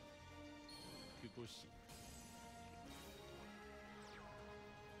 그곳이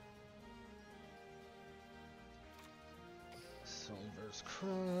Silver's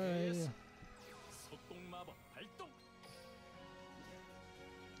Cry. 속공 마법 발동.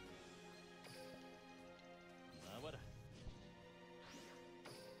 나와라.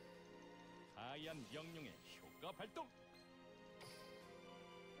 하얀 영령의 효과 발동.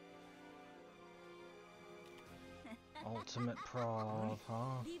 Ultimate Prov,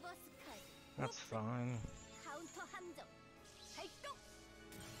 huh? 리버스 카드. That's fine. 카운터 함정 발동.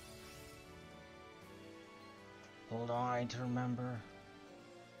 Hold on, I need to remember.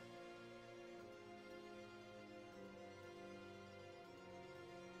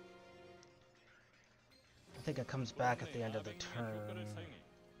 I think it comes back at the end of the turn.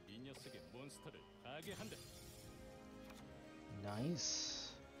 이 녀석의 몬스터를 파괴한다.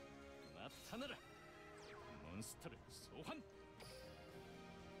 Nice. 나타나라. 몬스터를 소환.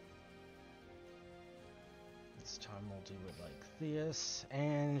 This time we'll do it like this.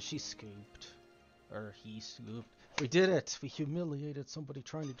 And she scooped. Or he scooped. We did it! We humiliated somebody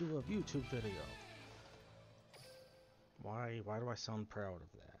trying to do a YouTube video. Why do I sound proud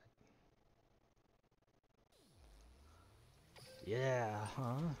of that? Yeah,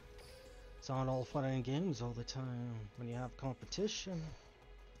 huh? It's not all fun and games all the time when you have competition.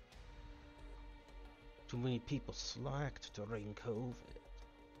 Too many people slacked during COVID.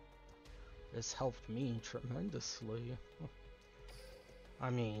 This helped me tremendously. I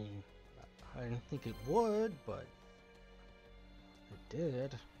mean, I didn't think it would, but it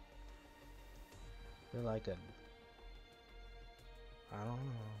did. I feel like I don't know.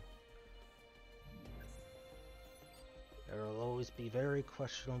 There'll always be very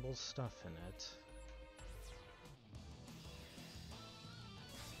questionable stuff in it.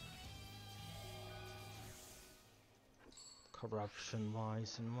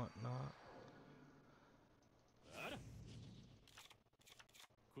 Corruption-wise and whatnot. 알아.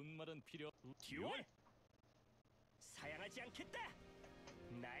 군말은 필요. 듀얼. 사양하지 않겠다.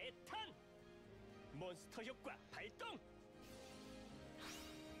 나의 턴. 몬스터 효과 발동.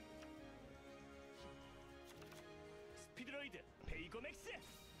 스피드로이드 베이고맥스.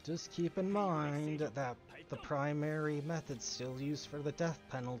 Just keep in mind that the primary method still used for the death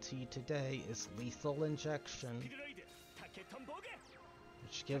penalty today is lethal injection, 스피드로이드 타케톤 보게.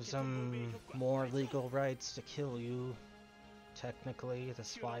 which gives them more legal rights to kill you. Technically,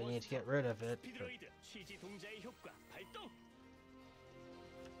 that's why you need to get rid of it. But 스피드로이드 취지 동자의 효과 발동.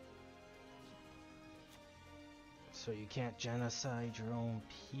 so you can't genocide your own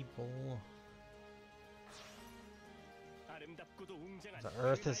people. 아름답고도 웅장한 The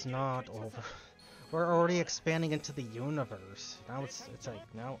Earth is not over. We're already expanding into the universe. Now it's like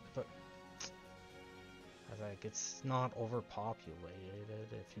now, but I was like it's not overpopulated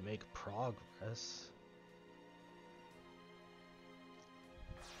if you make progress.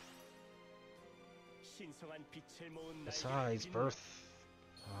 신성한 빛을 모은 Besides, 날개를 birth.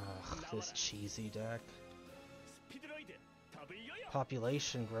 Ugh, this cheesy deck. 스피드로이드 더블요요.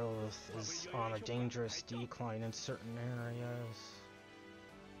 Population growth is on a dangerous decline in certain areas.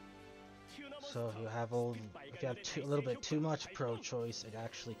 So if you have a little bit too much pro-choice, it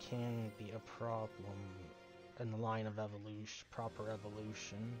actually can be a problem in the line of evolution, proper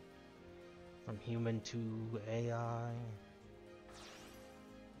evolution, from human to AI.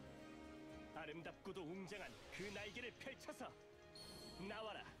 아름답고도 웅장한 그 날개를 펼쳐서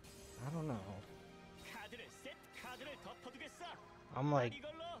나와라. I don't know. 카드를 셋 카드를 덮어두겠어. I'm like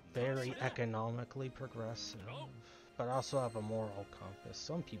이걸로 very 덮어라. economically progressive, but I also have a moral compass.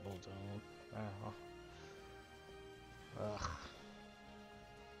 Some people don't. Ugh.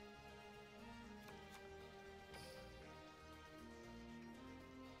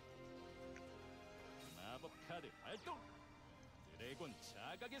 마법 카드 발동. 드래곤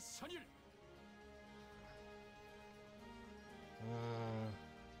자각의 선율.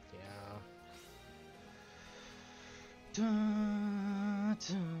 Yeah. Da, da,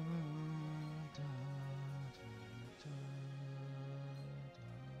 da, da,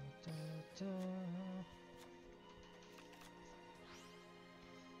 da, da.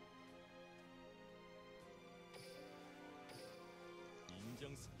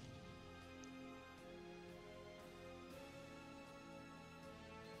 인정성.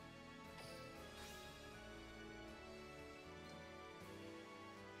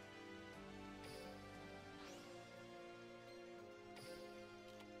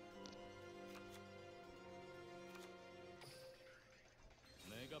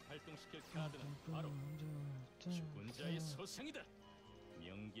 내가 발동시킬 카드는 바로 죽은 자의 소생이다.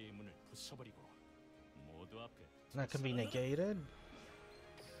 명계의 문을 부숴버리고 모두 앞에 That can be negated.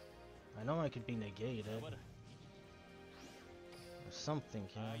 I know I could be negated. 나와라. Or something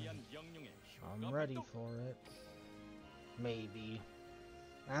can. 하얀 영웅의 I'm 효과 ready 발동. for it. Maybe.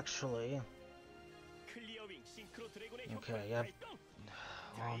 Actually, 클리어윙 싱크로 드래곤의 효과 Okay, yeah. 발동.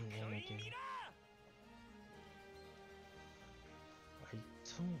 negative.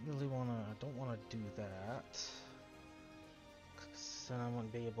 I don't wanna do that. 'Cause then I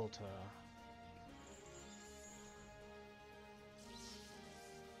wouldn't be able to.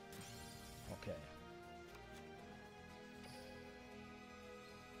 Okay.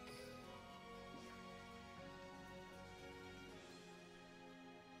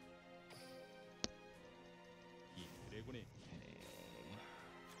 이 드래곤의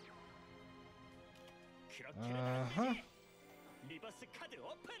Uh-huh. 그렇게는 안 되지. 리버스 카드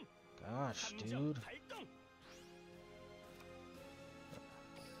오픈. Gosh, 감정 dude. 발동.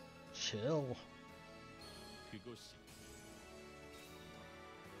 Chill. 그곳이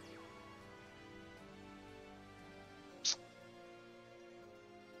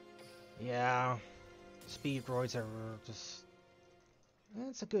Yeah. Speed droids are just.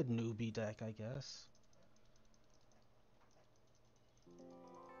 It's a good newbie deck, I guess.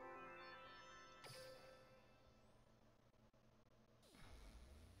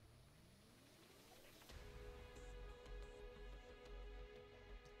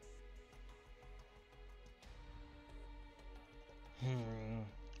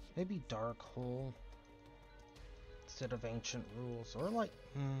 Maybe Dark Hole instead of Ancient Rules, or like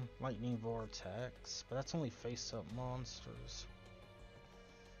Lightning Vortex, but that's only face-up monsters.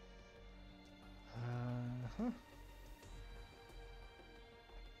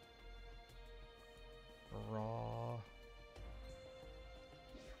 Raw.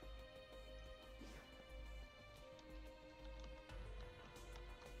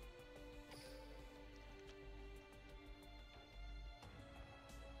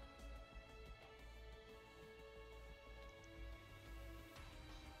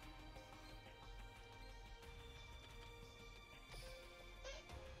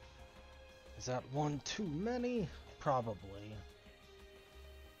 Is that one too many? Probably.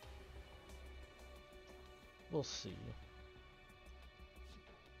 We'll see.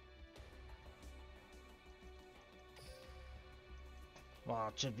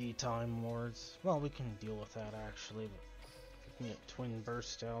 Watch it be Time Lords. Well, we can deal with that actually. But we can get Twin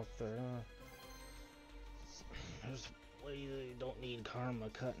Burst out there. There's a way they don't need Karma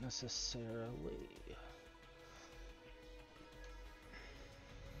Cut necessarily.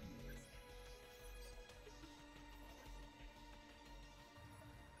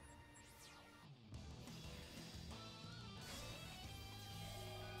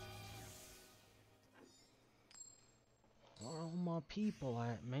 Where are all my people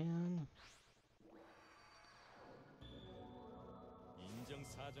at, man? 인정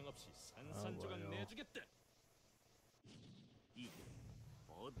사정 없이 산산조각 내주겠다. 이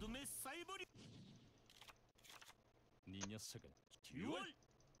어둠의 사이버리. 네 녀석은 듀얼.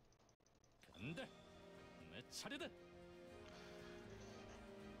 간다. 내 차례다. At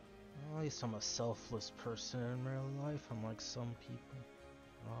least I'm a selfless person in real life, unlike some people.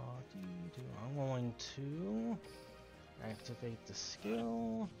 I'm going to activate the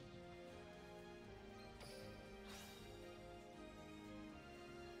skill.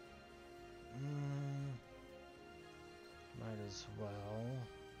 Might as well.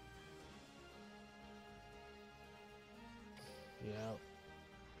 Yep.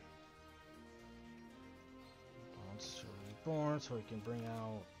 Monster Reborn, so we can bring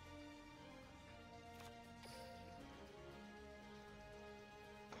out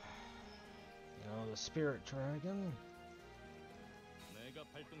the Spirit Dragon. 내가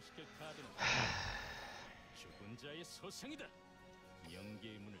발동시킬 카드는 죽은 자의 소생이다.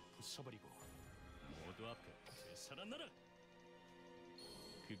 영계의 문을 부숴버리고 모두 앞에 되살아나라.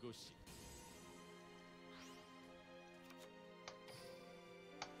 그곳이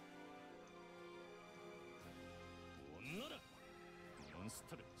온너라.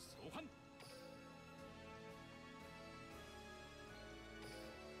 몬스터를 소환.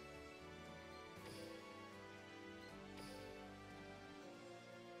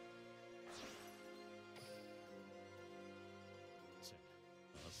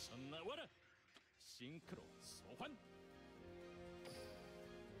 어서 나와라. 싱크로 소환.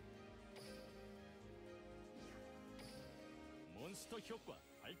 몬스터 효과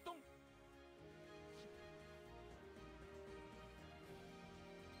발동.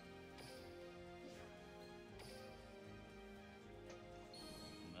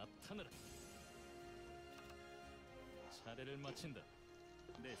 나타나라. 차례를 마친다.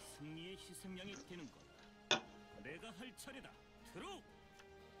 내 승리의 희생양이 되는 거다. 내가 할 차례다. 들어.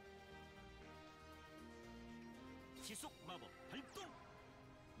 지속 마법 발동.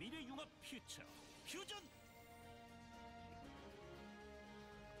 미래 융합 퓨처 퓨전.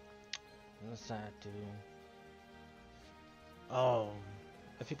 What's that do? Oh,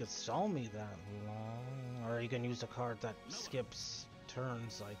 if you could stall me that long, or you can use a card that skips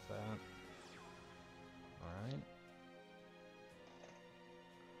turns like that. Alright.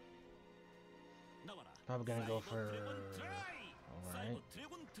 Probably gonna go for... Alright.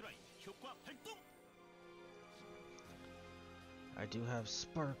 I do have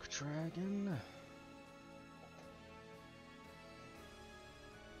Spark Dragon.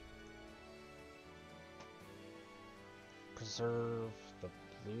 Preserve the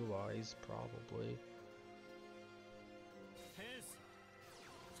blue eyes, probably.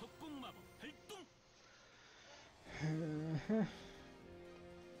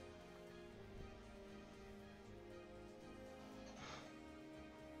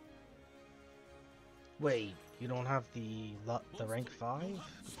 Wait, you don't have the rank 5? Do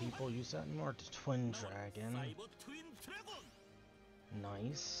people use that anymore? The Twin Dragon.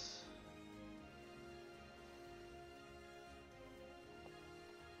 Nice.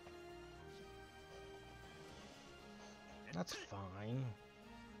 That's fine.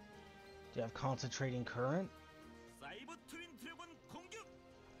 Do you have Concentrating Current? 사이버 트윈 드래곤 공격.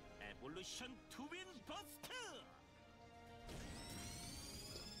 에볼루션 트윈 버스터.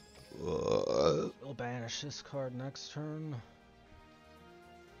 Smash this card next turn.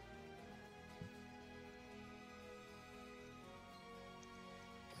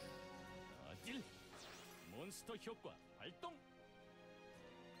 아딜 몬스터 효과 발동.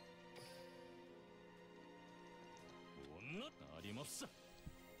 온넛 어림없어.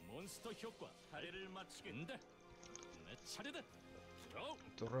 몬스터 효과 차례를 마치겠다. 내 차례다. 드로우.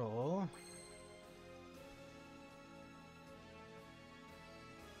 Throw.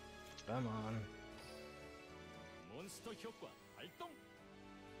 Come on. 몬스터 효과 발동.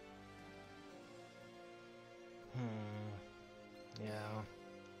 Yeah.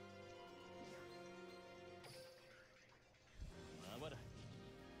 나와라.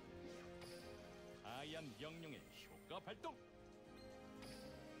 하얀 영웅의 효과 발동.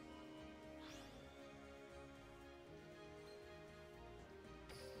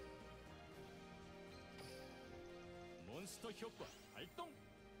 몬스터 효과 발동.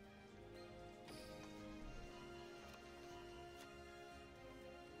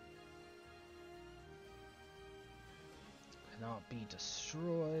 Cannot be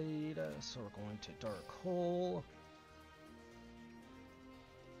destroyed, so we're going to Dark Hole.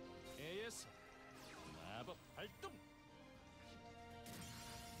 AS 마법 발동.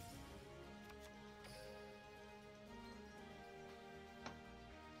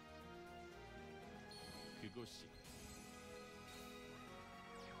 그곳이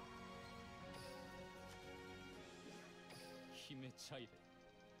힘의 차이를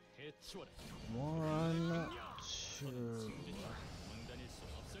해치워라. 1, 2. 망다닐 수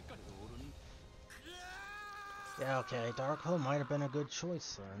없을까? 오른 Yeah, okay, Dark Hole might have been a good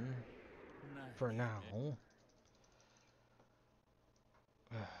choice then. For now.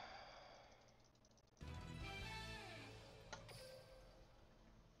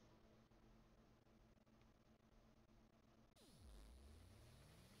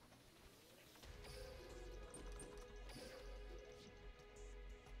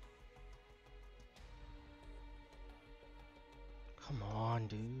 Come on,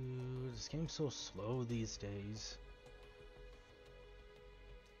 dude. This game's so slow these days.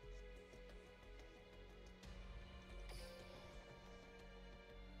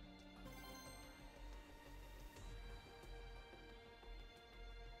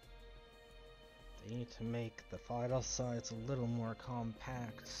 They need to make the file size a little more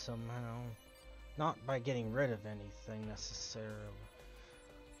compact somehow. Not by getting rid of anything necessarily.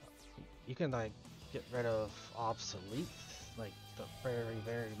 You can like get rid of obsolete, like the very,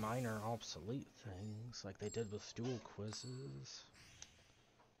 very minor obsolete things, like they did with dual quizzes.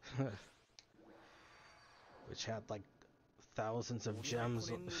 Which had like thousands of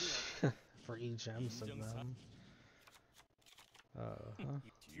gems, free gems in them.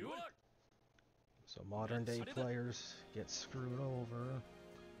 So modern day players get screwed over.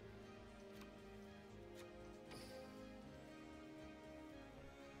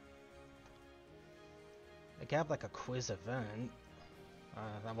 They could have like a quiz event.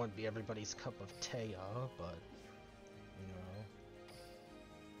 That wouldn't be everybody's cup of tea, but you know.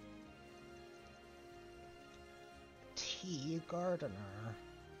 Tea Gardener.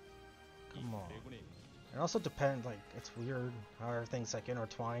 Come on. It also depends, like, it's weird how everything's like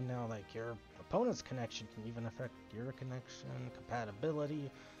intertwined now. Like, your opponent's connection can even affect your connection, compatibility.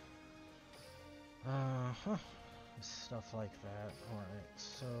 Stuff like that. Alright,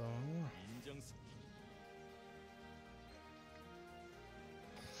 so.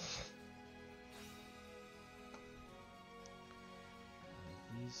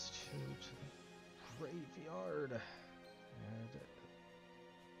 These two to the graveyard. And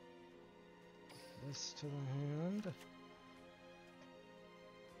this to the hand.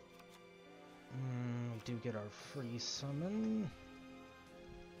 We do get our free summon.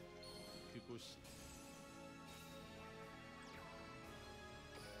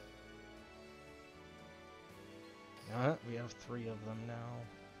 We have 3 of them now.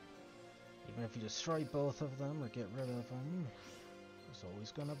 Even if you destroy both of them or get rid of them, there's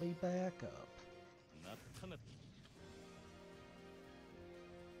always gonna be backup.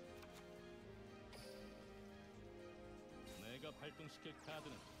 내가 발동시킬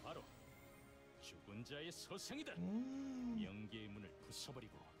카드는 바로 죽은 자의 소생이다. 영계의 문을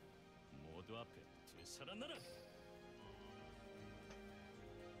부숴버리고 모두 앞에 되살아나라.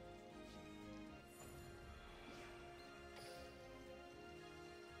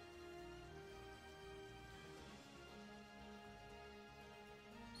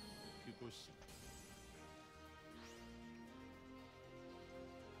 그곳이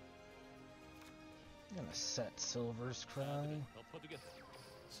I'm gonna set Silver's Cry. 덮어두겠다.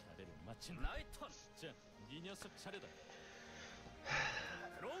 차례를 마친 나의 턴. 자, 네 녀석 차례다.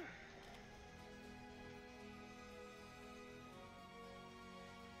 드로우.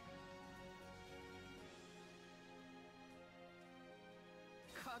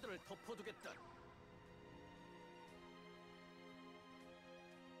 몬스터를 덮어두겠다.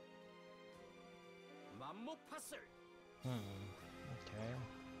 맘모 파슬. Okay.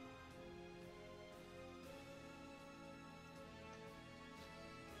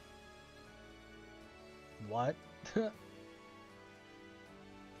 What?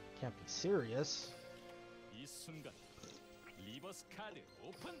 Can't be serious. 이 순간 리버스 카드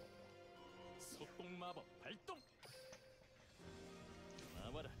오픈. 속공 마법 발동.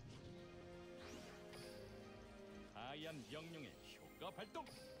 나와라. 하얀 영웅의 효과 발동.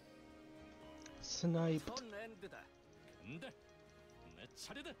 Sniped. 턴 엔드다. 근데 내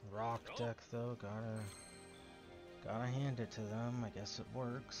차례다. Rock deck though, gotta hand it to them. I guess it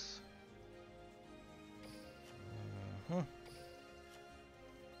works.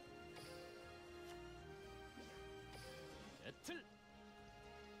 배틀.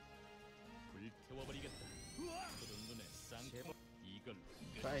 불태워버리겠다. 푸른 눈의 쌍꺼. 이걸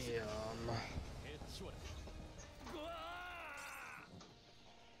Bam. 해치워라.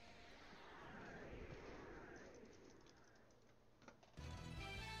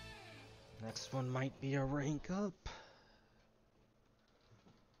 Next one might be a rank up.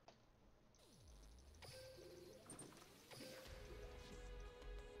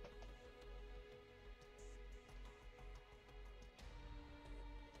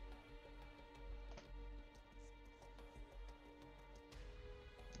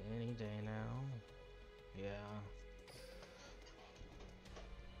 Any day now. Yeah.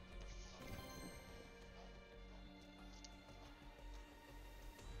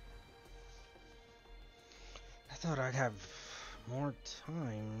 I thought I'd have more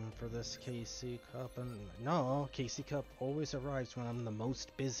time for this KC Cup, and no, KC Cup always arrives when I'm the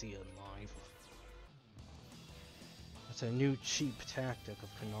most busy in life. It's a new cheap tactic of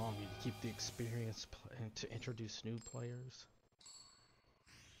Konami to keep the experience and to introduce new players.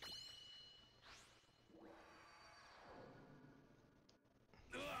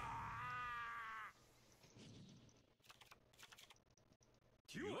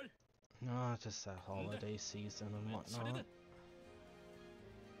 듀얼. No, it's just that holiday season and whatnot.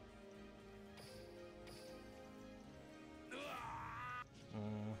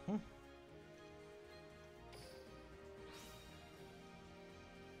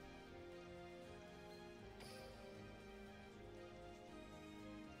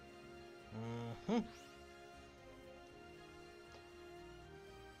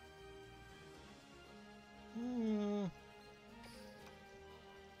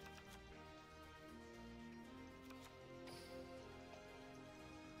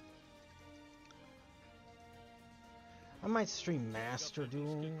 I might stream Master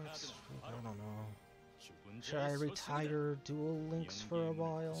Duel Links. I don't know. Should I retire Duel Links for a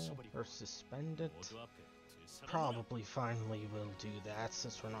while or suspend it? Probably finally will do that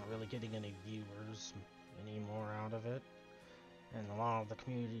since we're not really getting any viewers anymore out of it. And a lot of the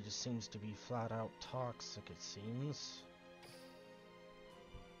community just seems to be flat out toxic, it seems.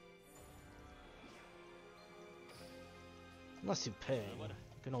 Unless you pay, you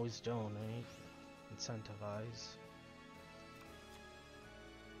can always donate, incentivize.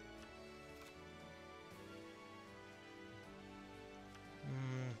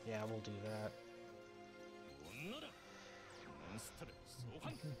 Yeah, we'll do that.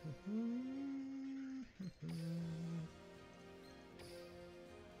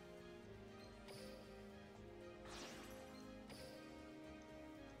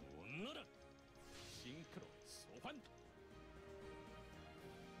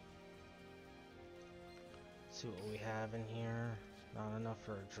 See what we have in here. Not enough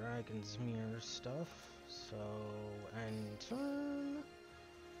for Dragon's Mirror stuff. So, end turn.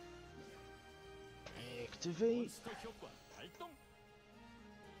 Activate.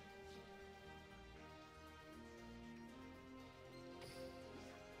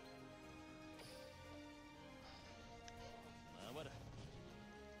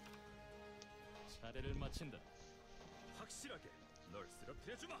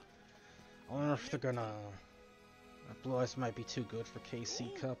 I wonder if they're gonna. Blue Eyes might be too good for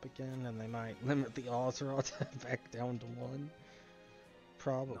KC Cup again, and they might limit the Azeroth back down to 1.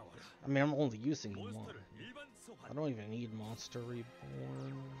 Probably. I mean, I'm only using 1. I don't even need Monster Reborn.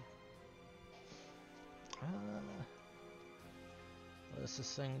 What does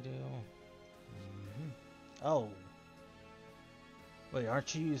this thing do? Oh. Wait,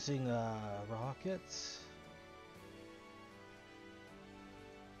 aren't you using rockets?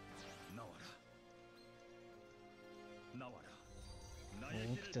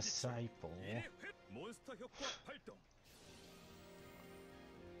 Link Disciple.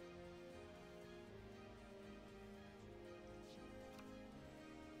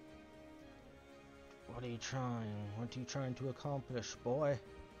 What are you trying? What are you trying to accomplish, boy?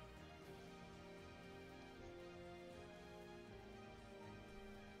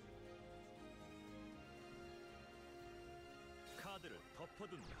 카드를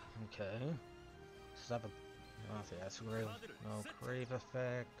덮어둔다. Okay. Does that have a... Oh, that's grave. No, grave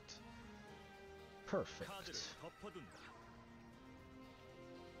effect. Perfect. 카드를 덮어둔다.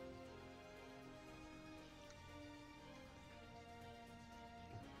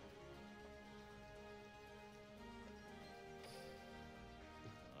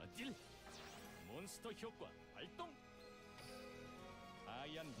 어딜 몬스터 효과 발동.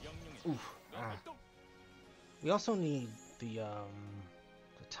 하얀 영웅의 Oof. 효과 발동. We also need the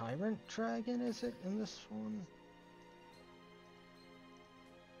Tyrant Dragon, is it, in this one?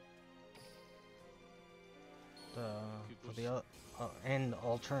 For the and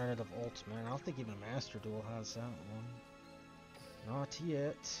alternative ultimate. I don't think even Master Duel has that one. Not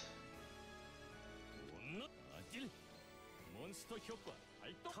yet. 어딜 몬스터 효과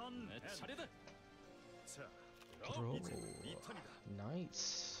발동. 내 차례다. 자, Throw. 이제 네 턴이다.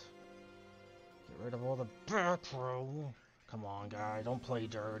 Nice. Get rid of all the back row. Come on, guy, don't play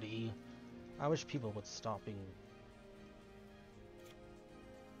dirty. I wish people would stop being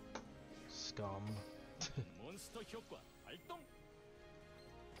scum. 몬스터 효과 발동.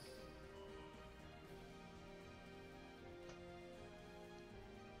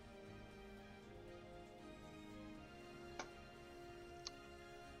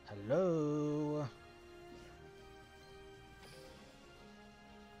 Hello.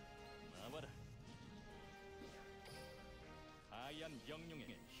 나와라. 하얀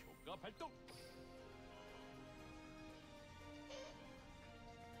영웅의 효과 발동.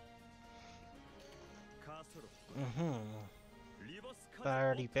 가소로 리버스 카드. But I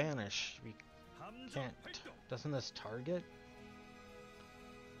already banished. We 함정 can't. 발동. Doesn't this target?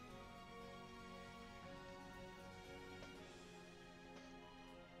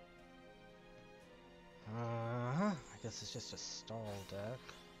 I guess it's just a stall deck.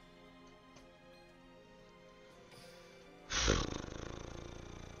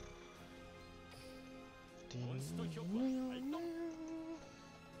 몬스터 효과 발동.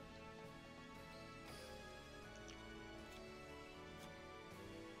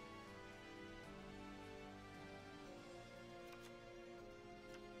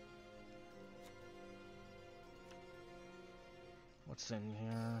 What's in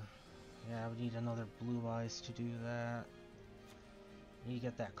here? Yeah, we need another blue eyes to do that. Need to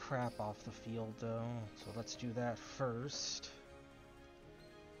get that crap off the field though, so let's do that first.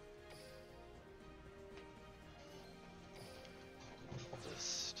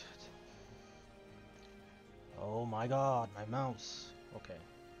 Oh my god, my mouse. Okay.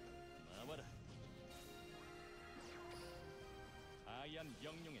 나와라. 하얀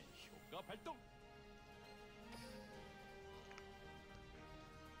영웅의 효과 발동.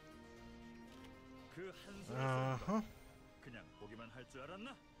 그 한 손에서 그냥 보기만 할 줄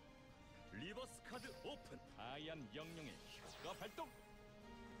알았나? 리버스 카드 오픈. 하얀 영웅의 효과 발동.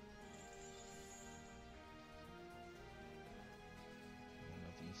 One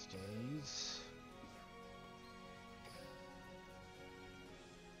of these days.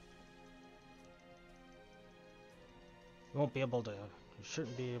 You won't be able to. You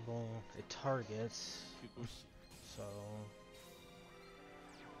shouldn't be able. It targets. 그곳이 So.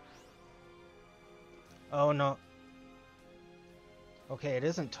 Oh no. Okay, it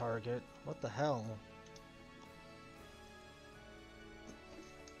isn't target. What the hell?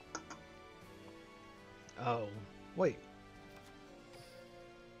 Oh, wait.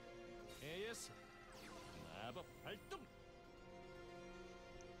 AS 마법 발동.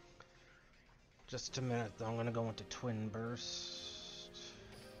 Just a minute, though. I'm gonna go into Twin Burst.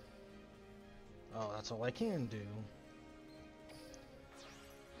 Oh, that's all I can do.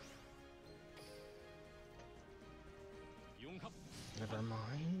 융합 Never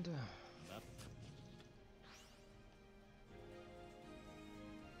mind. 납.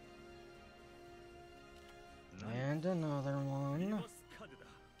 And another one. 리버스 카드다.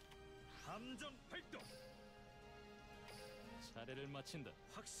 함정 발동. 차례를 마친다.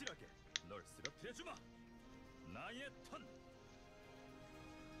 확실하게 널 쓰러뜨려 주마. 나의 턴.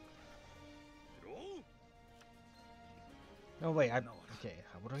 드로우. No, wait, okay,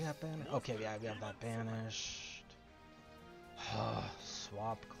 what do we have banished? Okay, yeah, we have that banished.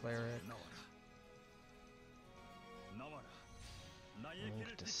 Swap Cleric. 나와라. 나와라. 나의 Link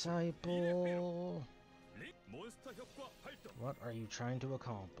길을 Disciple. 리 몬스터 효과 발동. What are you trying to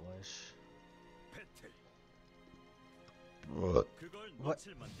accomplish? 배틀. What? 그걸 What?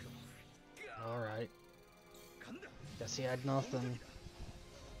 놓칠 만큼. Alright. 간다. Guess he had nothing.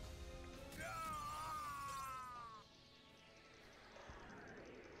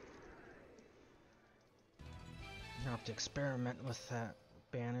 I have to experiment with that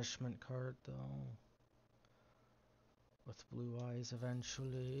banishment card though. With Blue Eyes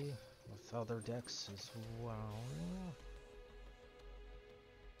eventually. With other decks as well.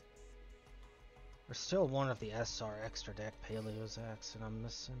 There's still one of the SR extra deck Paleozacs and I'm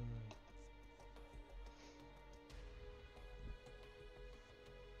missing.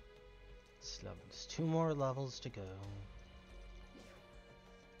 There's 2 more levels to go.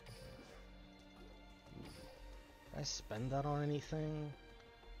 Did I spend that on anything?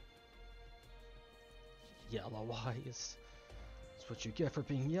 Yellow Eyes. That's what you get for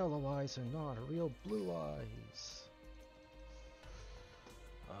being Yellow Eyes and not a real Blue Eyes.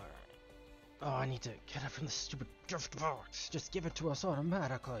 Alright. Oh, I need to get it from the stupid gift box. Just give it to us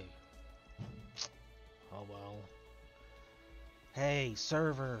automatically. Oh well. Hey,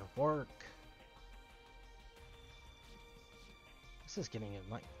 server, work. This is getting, it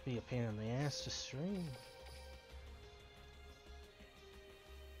might be a pain in the ass to stream.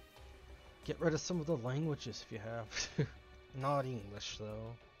 Get rid of some of the languages if you have to. Not English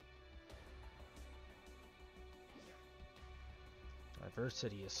though.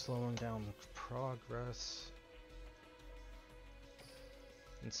 Diversity is slowing down progress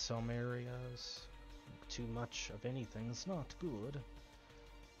in some areas. Too much of anything is not good. Do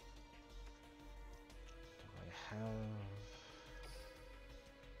I have...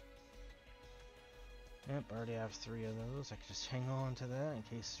 Yep, I already have 3 of those. I can just hang on to that in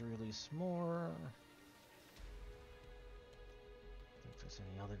case they release more. If there's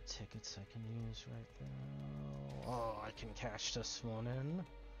any other tickets I can use right now. Oh, I can cash this one in.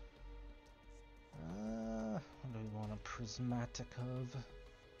 What do we want a prismatic of?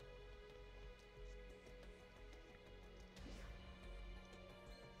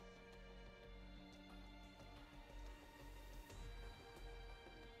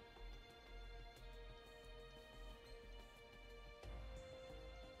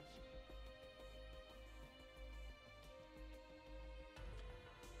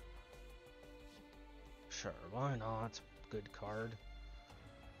 Sure, why not? It's a good card.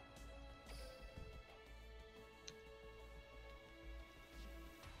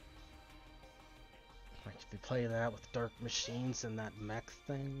 Like if you play that with Dark Machines and that mech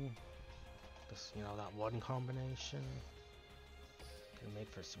thing, just, you know, that one combination can make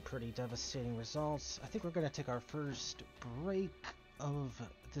for some pretty devastating results. I think we're gonna take our first break of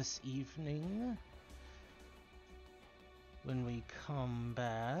this evening. When we come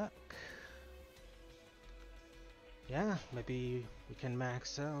back, yeah, maybe we can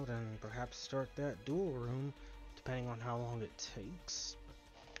max out and perhaps start that duel room, depending on how long it takes.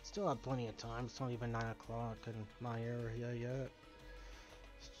 Still have plenty of time. It's not even 9 o'clock in my area yet.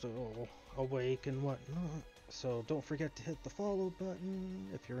 Still awake and whatnot. So don't forget to hit the follow button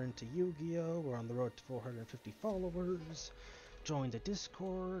if you're into Yu-Gi-Oh! We're on the road to 450 followers. Join the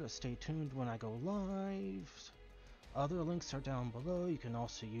Discord. Stay tuned when I go live. Other links are down below. You can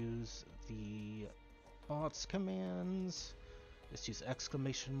also use the bots commands. Just use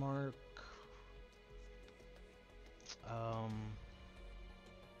exclamation mark.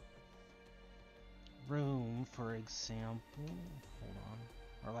 Room, for example. Hold on.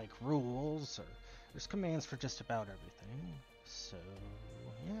 Or like rules, or there's commands for just about everything. So,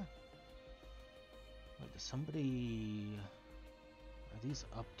 yeah. Wait, does somebody... Are these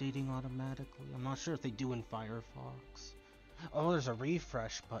updating automatically? I'm not sure if they do in Firefox. Oh, there's a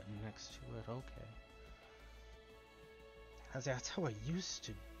refresh button next to it. Okay. That's how I used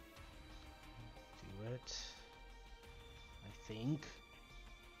to do it. I think.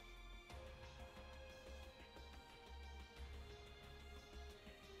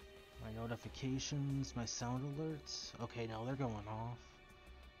 My notifications, my sound alerts. Okay, no, they're going off.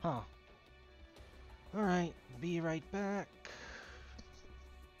 Huh. Alright, be right back.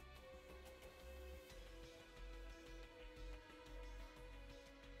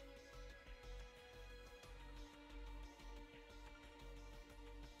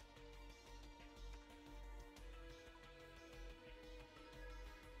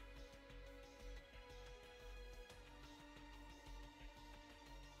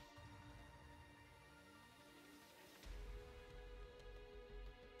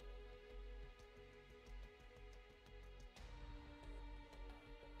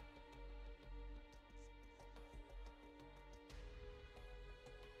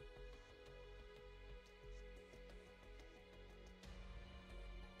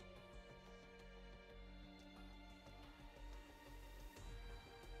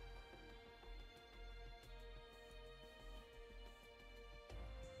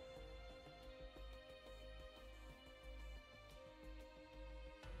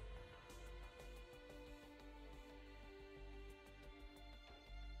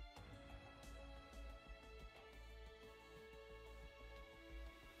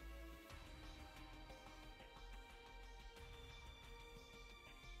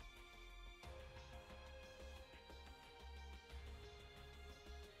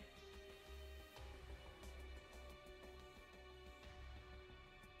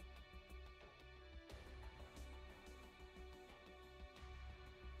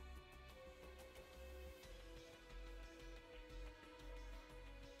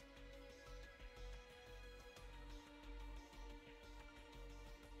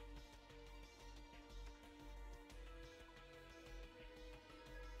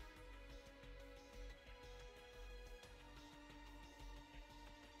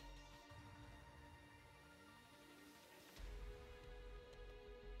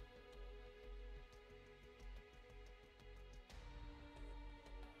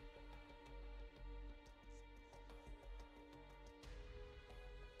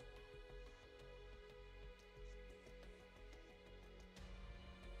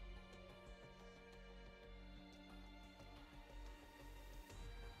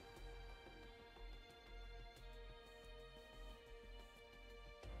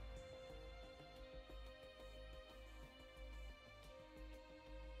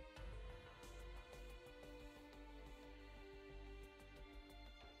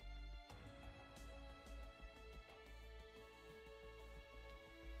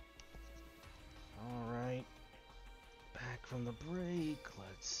 the break.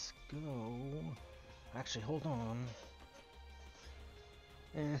 Let's go. Actually, hold on.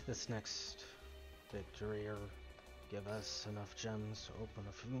 This next victory or give us enough gems to open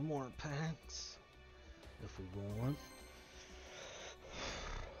a few more packs if we want.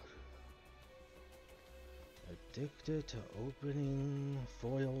 Addicted to opening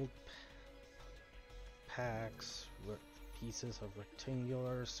foiled packs with pieces of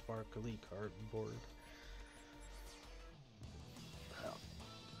rectangular sparkly cardboard. Well,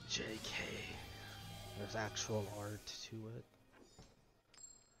 JK. There's actual art to it.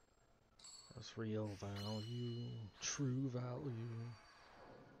 There's real value, true value.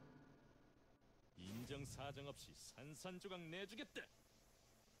 인정사정 없이 산산조각 내주겠다.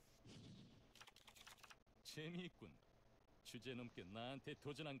 재미있군. 주제 넘게 나한테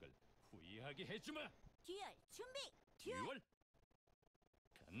도전한 걸 후회하게 해주마. 듀얼 준비. 듀얼. 듀얼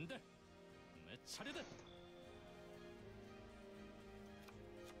간다. 내 차례다.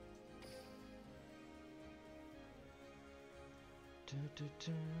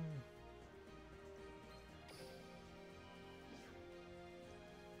 두두두.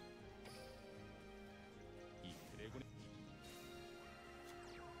 이 드래곤의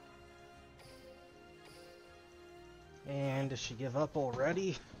And does she give up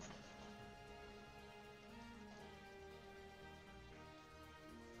already?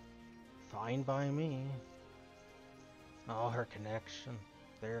 Fine by me. Oh, her connection.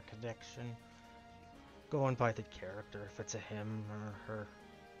 Their connection. Going by the character, if it's a him or her.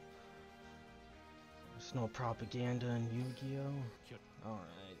 There's no propaganda in Yu-Gi-Oh!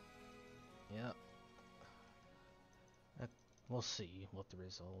 Alright. Yep. We'll see what the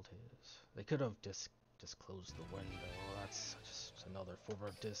result is. They could have disclosed the window. That's just another form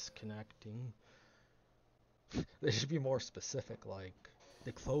of disconnecting. They should be more specific, like,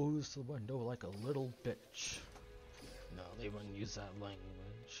 they closed the window like a little bitch. No, they wouldn't use that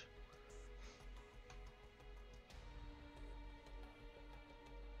language.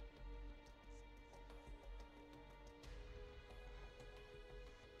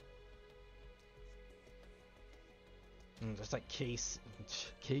 There's like KC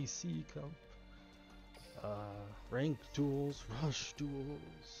Cup, ranked duels, rush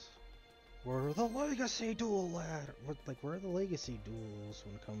duels. Where are the legacy duel ladder? Where are the legacy duels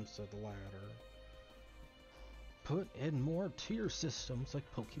when it comes to the ladder? Put in more tier systems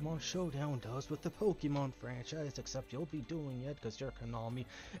like Pokemon Showdown does with the Pokemon franchise, except you'll be doing it because you're Konami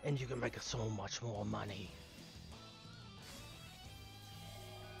and you can make so much more money.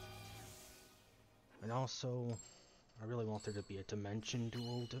 And also, I really want there to be a Dimension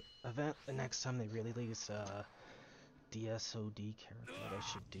Duel event the next time they release a DSOD character. They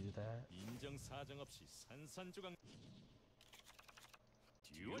should do that.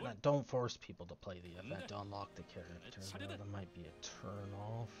 Don't force people to play the event to unlock the character. That might be a turn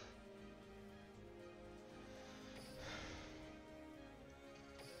off.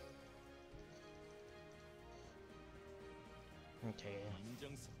 Okay.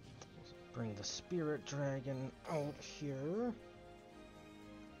 Let's bring the Spirit Dragon out here.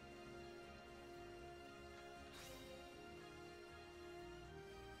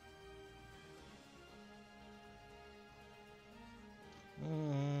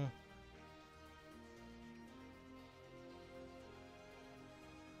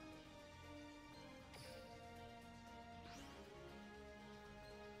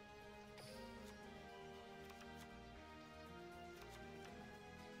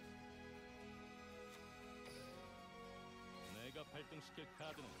 내가 발동시킬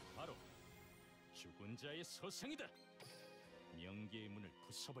카드는 바로 죽은 자의 소생이다. 명계의 문을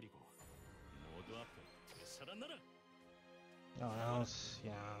부숴버리고 모두 앞에 되살아나라. Oh,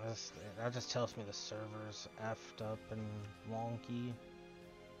 that just tells me the server's effed up and wonky.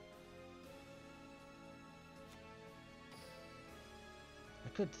 I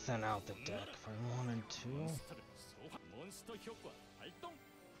could thin out the deck if I wanted to. 몬스터 효과 발동.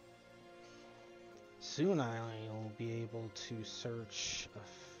 Soon I'll be able to search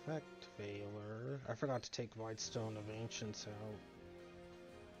Effect Veiler. I forgot to take Whitestone of Ancients out.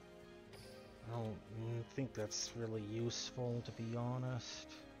 I don't think that's really useful, to be honest.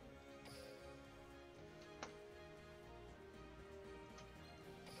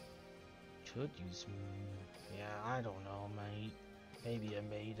 Could use... yeah, I don't know, mate. Maybe a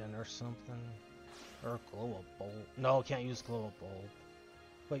Maiden or something. Or Glow-a-Bolt. No, can't use Glow-a-Bolt.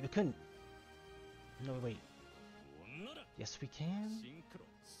 Wait, we couldn't... No, wait. Yes, we can?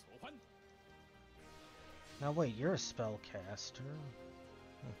 Now wait, you're a spellcaster.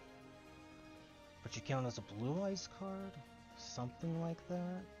 But you count as a Blue Eyes card? Something like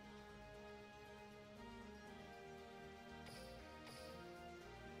that?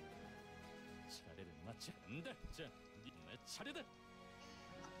 안돼. 자, 내 차례다.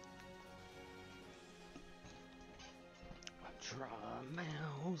 Draw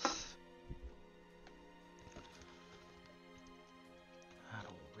mouse.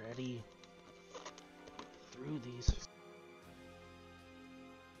 Already through these.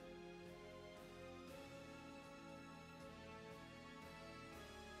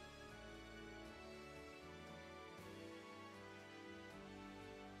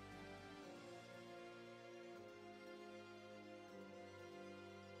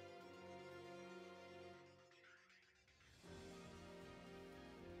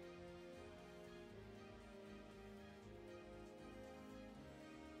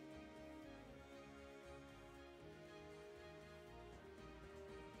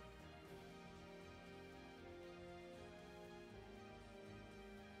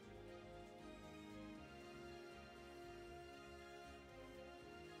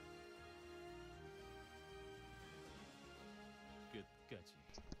 끝까지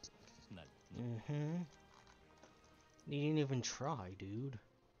날 Mm-hmm. You didn't even try, dude.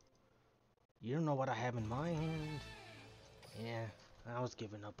 You don't know what I have in my hand. Yeah, I was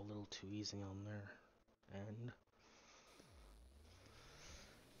giving up a little too easy on there. And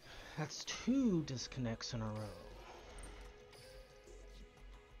that's 2 disconnects in a row.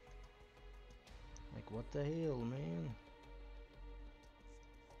 Like, what the hell, man?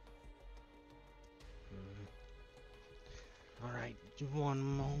 Alright, one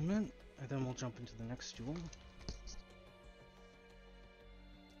moment, and then we'll jump into the next duel.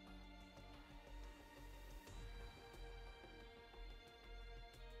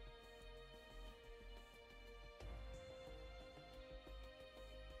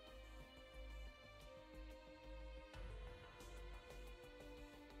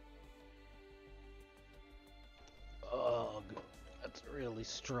 Ugh, that's really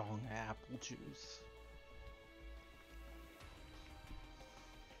strong apple juice.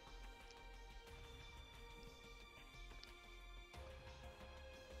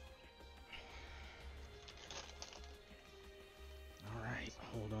 Alright,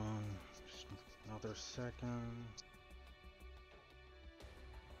 hold on. Just another second.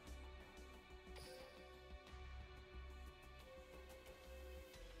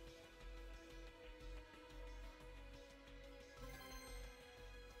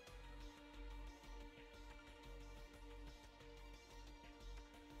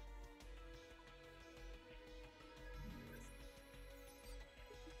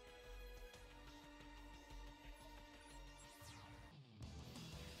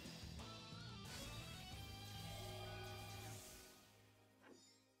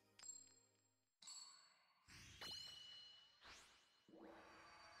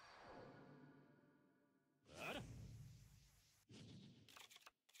 알아.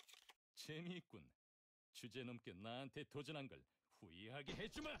 재미있군. 주제 넘게 나한테 도전한 걸 후회하게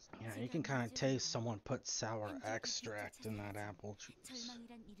해주마. Yeah, you can kind of taste someone put sour extract in that apple juice.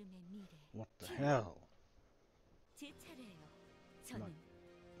 절망이란 이름의 미래. What the hell? 제 차례예요. 저는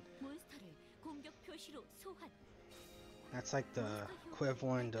몬스터를 공격 표시로 소환. That's like the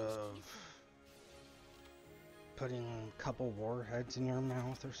equivalent of putting a couple warheads in your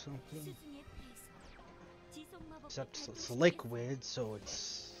mouth or something. 스승의 패소. 지속 마법을 Except it's 발동시키겠어. liquid, so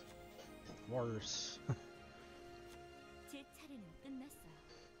it's worse. 제 차례는 끝났어요.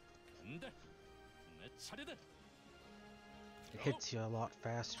 간다. 내 차례다. It hits you a lot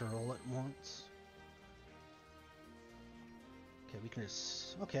faster all at once. Okay, we can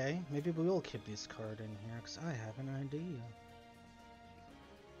just... Okay, maybe we will keep this card in here, because I have an idea.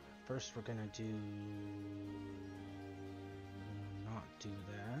 First, we're gonna do... Not do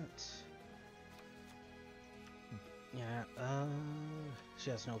that. Yeah, she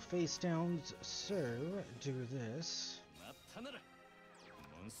has no face downs, so do this. 나타나라.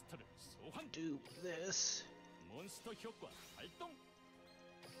 몬스터를 소환. Do this. 몬스터 효과 발동.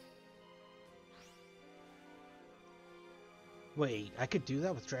 Wait, I could do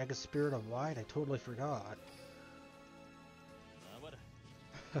that with Dragon Spirit of Light? I totally forgot. 나와라.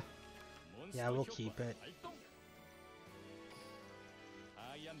 Yeah, we'll 몬스터 keep 효과 it. 발동.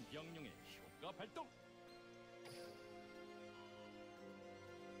 하얀 명령의 효과 발동.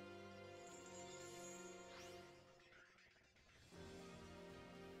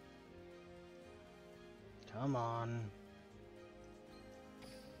 Come on.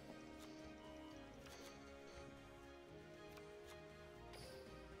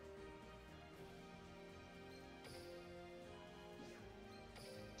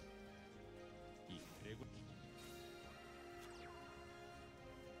 이 드래곤.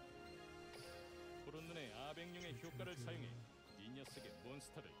 푸른 눈의 아백룡의 효과를 사용해 이 녀석의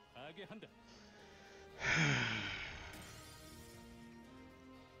몬스터를 파괴한다.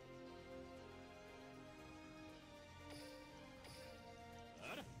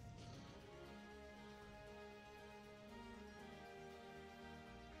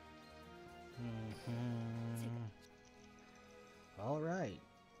 Alright,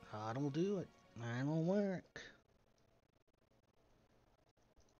 that'll do it. That'll work.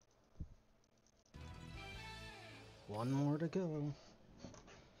 One more to go.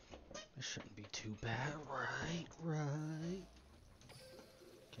 This shouldn't be too bad, right?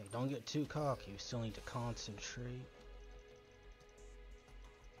 Okay, don't get too cocky, you still need to concentrate.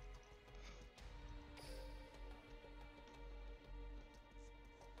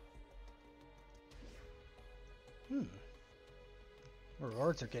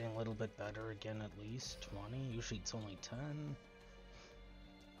 Rewards are getting a little bit better again, at least 20. Usually it's only 10.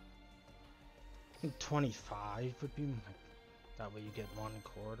 I think 25 would be, that way you get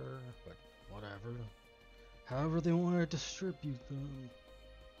 1/4, but whatever. However they want to distribute them.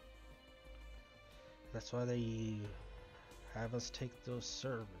 That's why they have us take those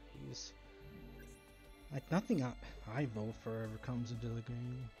surveys. Like, nothing I vote for ever comes into the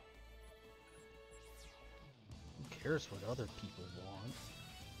game. Who cares what other people want?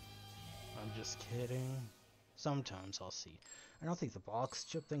 I'm just kidding. Sometimes I'll see. I don't think the box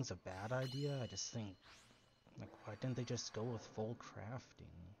chip thing's a bad idea. I just think, like, why didn't they just go with full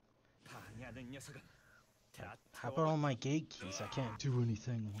crafting? How about all my gate keys I can't do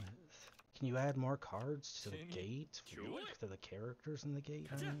anything with? Can you add more cards to the gate? To the characters in the gate?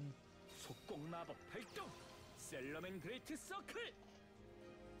 I mean?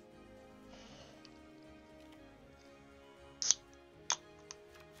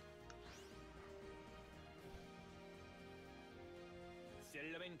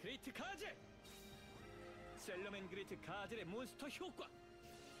 셀러맨 그레이트 가젤! 셀러맨 그레이트 가젤의 몬스터 효과!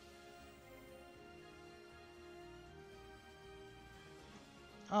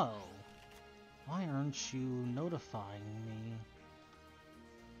 Oh, why aren't you notifying me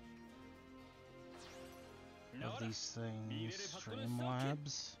of these things,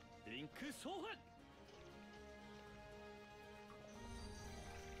 Streamlabs? 링크 소환!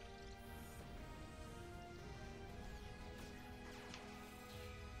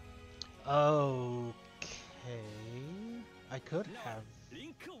 Okay, I could have.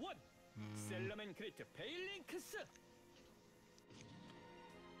 링크 1! 셀러맨 그레이트 베일링크스!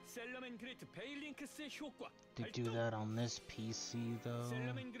 셀러맨 그레이트 베일링크스의 효과 To do that on this PC though,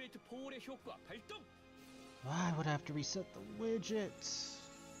 셀러맨 그레이트 폴의 효과 발동! I would have to reset the widgets.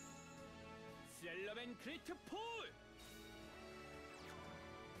 셀러맨 그레이트 폴!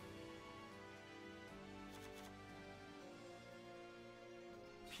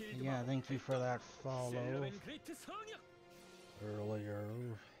 Yeah, thank you for that follow 셀러맨 그레이트 성역!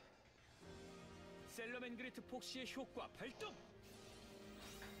 earlier. 셀러맨 그레이트 폭시의 효과 발동!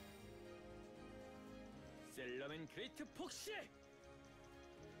 셀러맨 그레이트 폭시!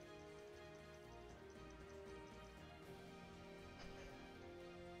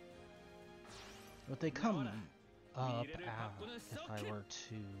 Would they come up if I were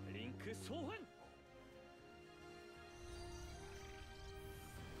to? 링크 소환!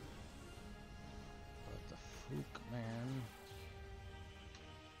 What the fuck, man?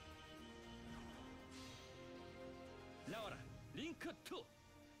 나와라! 링크 2!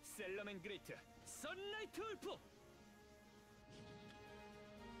 셀러맨 그레이트 선라이트 울프!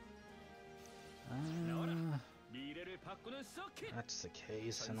 미래를 바꾸는 서킷! That's the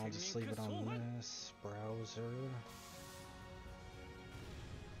case, and I'll just leave it on this browser.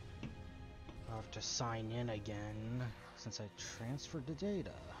 I'll have to sign in again since I transferred the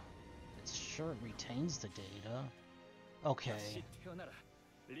data. It's sure it retains the data. Okay, 다시 태어나라.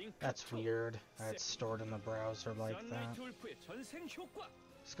 링크 that's 2! weird. It's stored in the browser like that. 선라이트 울프의 전생 효과!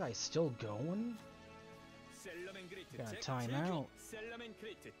 This guy's still going? 셀러맨 그레이트 Gotta 잭 time 제기! out. 셀러맨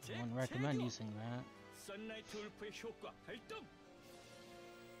그레이트 I 잭 wouldn't recommend 제기! using that. 선라이트 울프의 효과 발동!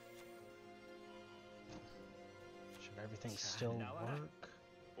 Should everything still work?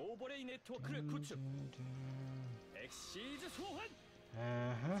 오버레이 네트워크를 구축! 엑시즈 소환!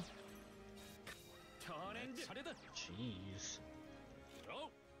 Uh-huh. 턴엔드 차례다! Jeez. 어?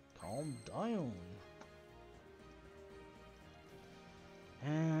 Calm down.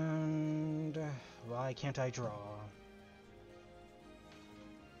 And why can't I draw?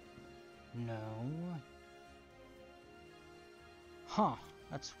 No. Huh,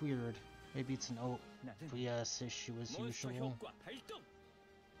 that's weird. Maybe it's an OBS issue as 몬스터 usual. 효과 발동!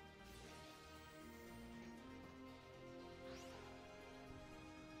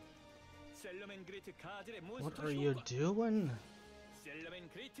 셀러맨 그레이트 가젤의 What 몬스터 are you 효과! doing? 셀러맨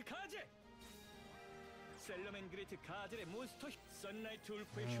그레이트 가젤! 셀러맨 그레이트 가젤의 몬스터 선라이트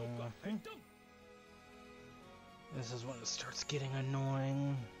울프의 효과 발동. This is when it starts getting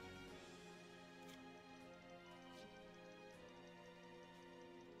annoying.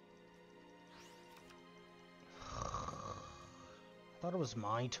 I thought it was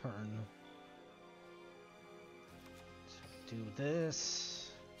my turn. So do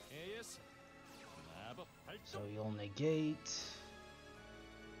this. AS 마법 So 발동. you'll negate.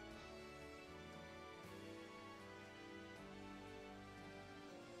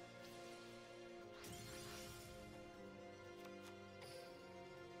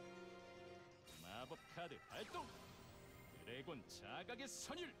 마법 카드 발동. 드래곤 자각의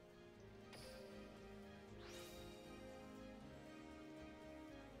선율.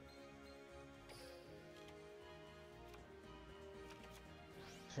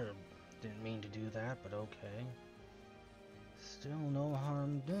 Sure, didn't mean to do that, but okay. Still no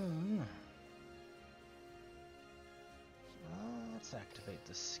harm done. Let's activate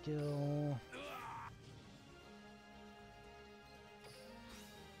the skill.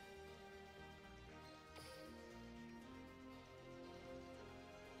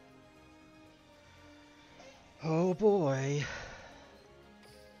 Oh boy.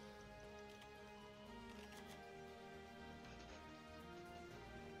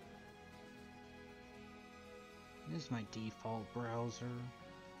 This is my default browser.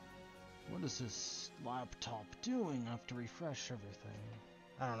 What is this laptop doing? I have to refresh everything.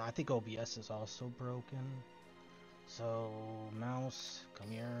 I don't know, I think OBS is also broken. So, mouse, come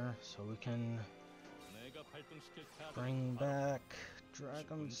here, so we can 내가 발동시킬 카드. bring back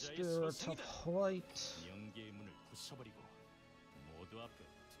Dragon Spirit of Light. 영계의 문을 부숴버리고 모두 앞에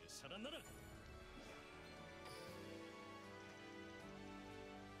되살아나라.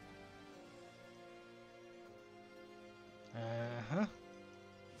 Uh-huh.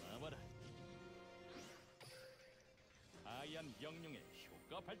 나와라. 하얀 영웅의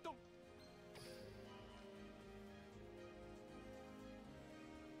효과 발동.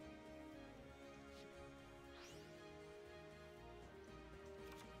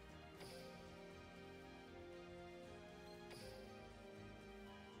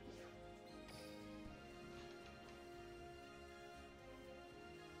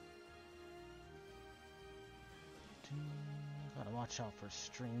 Gotta watch out for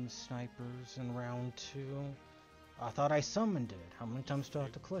stream snipers in round 2. I thought I summoned it. How many times do I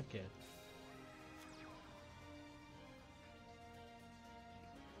have to click it?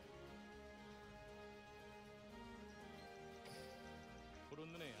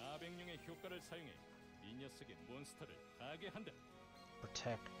 푸른 눈의 아백룡의 효과를 사용해 이 녀석의 몬스터를 파괴한다.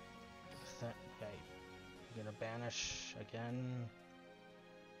 Protect. Okay. You gonna banish again?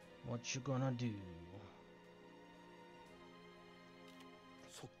 What you gonna do?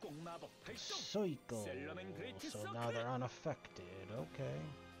 속공 마법 발동. Psycho. 셀러맨 그레이트 So now they're unaffected. Okay.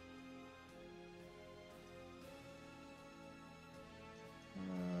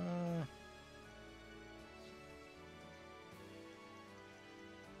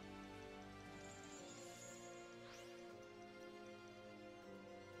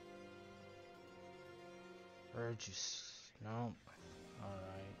 Urge you. No.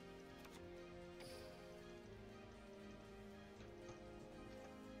 Alright.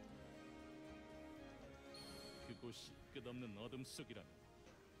 그곳이 끝없는 어둠 속이라면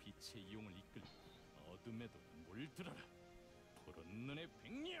빛의 용을 이끌 어둠에도 물들어라. 푸른 눈의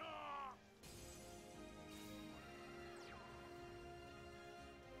백녀.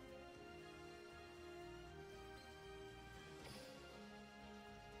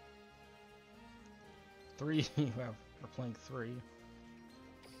 Three. We're playing 3.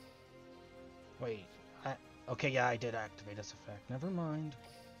 Wait. Okay, yeah, I did activate this effect. Never mind.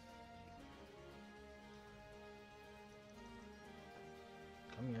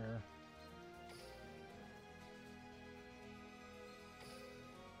 Come here.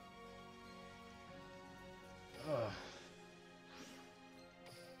 Ugh.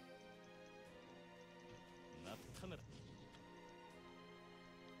 나타나라.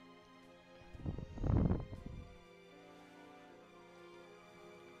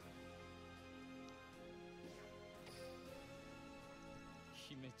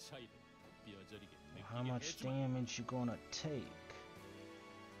 힘의 차이를 뼈저리게 How 느끼게 much 해주마. damage you gonna take?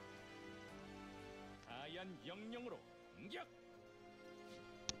 하얀 영영으로 공격.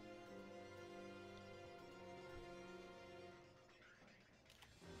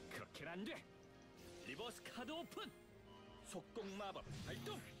 그렇게는 안 돼. 리버스 카드 오픈. 속공 마법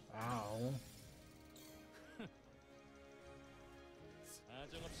발동. Ow.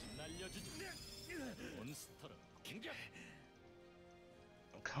 사정없이 날려주지. 몬스터로 공격.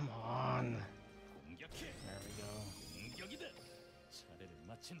 Come on. 공격해. There we go. 공격이다. 차례를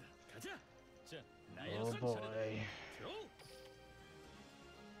마친다. 가자. 자, Oh 나야선 차례다. boy. 들어.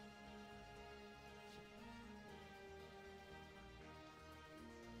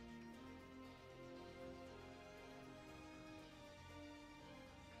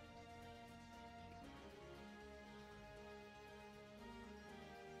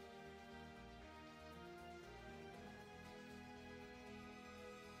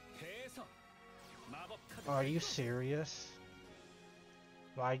 대성. 마법 카드. Are you serious?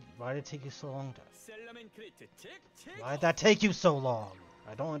 Why did it take you so long to... 셀라멘 크리트 책. Why did that take you so long?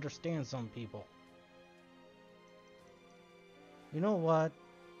 I don't understand some people. You know what?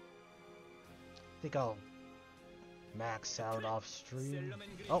 I think I'll max out off stream.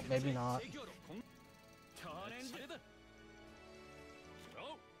 Oh, maybe not. 차례다.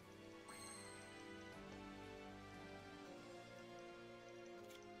 들어.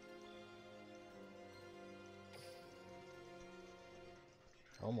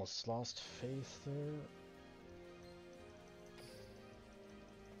 Almost lost faith there.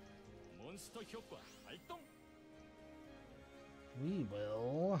 몬스터 효과 발동. We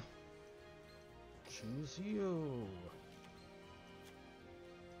will choose you.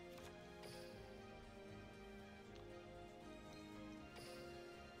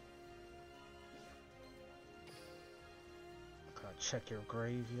 Gotta check your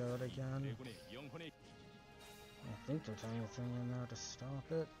graveyard again. 대군의 영혼의 I think there's anything in there to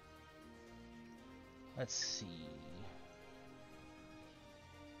stop it. Let's see.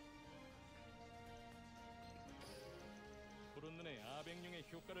 푸른 눈의 아백룡의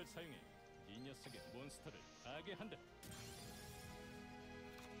효과를 사용해 이 녀석의 몬스터를 파괴한다.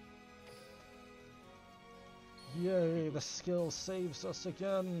 Yay, the skill saves us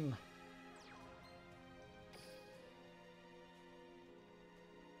again.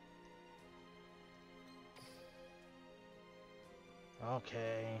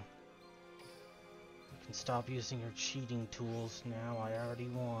 Okay. You can stop using your cheating tools now. I already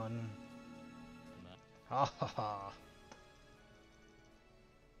won. Ha ha ha.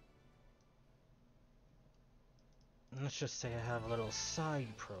 Let's just say I have a little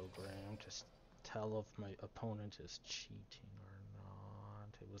side program to tell if my opponent is cheating or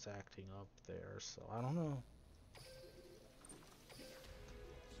not. It was acting up there, so I don't know.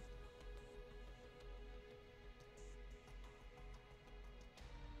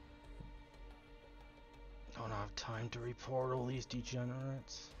 Don't have time to report all these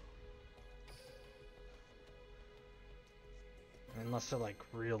degenerates. Unless I like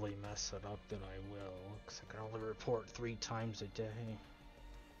really mess it up, then I will, because I can only report 3 times a day.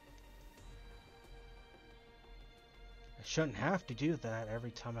 I shouldn't have to do that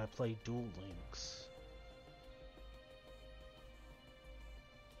every time I play Duel Links.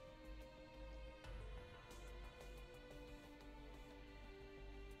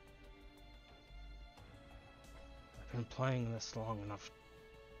 I've been playing this long enough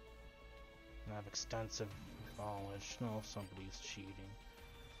and have extensive knowledge to know if somebody's cheating.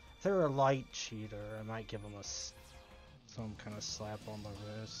 If they're a light cheater, I might give them some kind of slap on the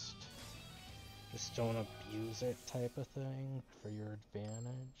wrist. Just don't abuse it type of thing for your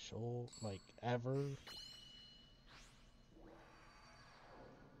advantage, or like ever.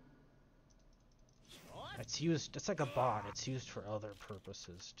 It's like a bot, it's used for other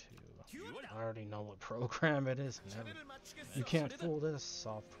purposes too. I already know what program it is. You can't fool this,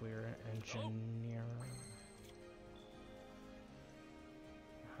 software engineer.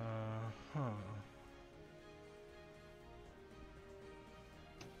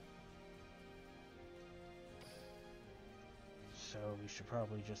 So we should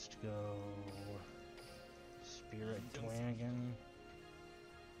probably just go Spirit Dragon.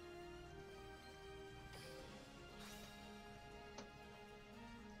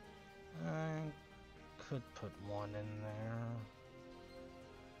 I could put one in there.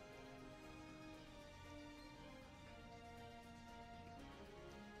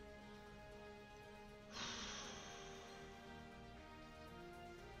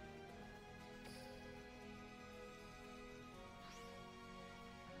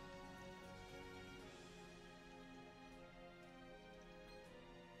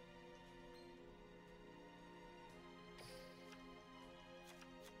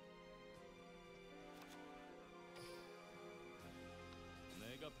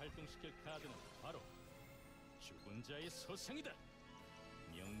 내가 발동시킬 카드는 바로 죽은 자의 소생이다.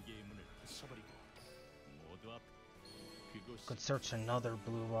 명계의 문을 부숴버리고 모두 앞 그곳이 Could search another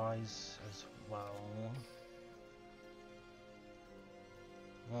Blue Eyes as well.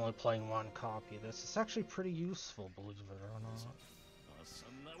 I'm only playing one copy of this. It's actually pretty useful, believe it or not. 어서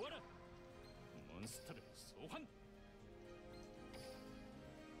나와라. 몬스터를 소환.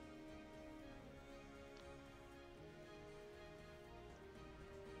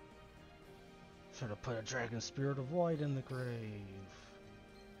 Should have put a dragon spirit of light in the grave.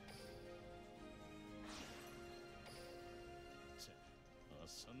 자,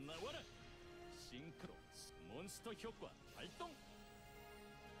 어서 나와라. 싱크로 몬스터 효과 발동.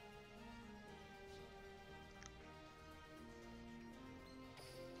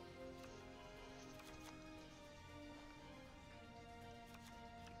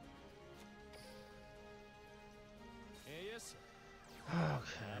 AS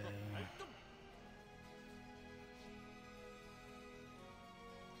Okay. 발동.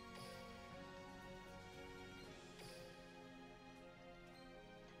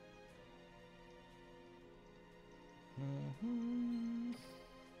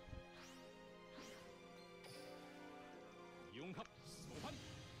 융합 소환.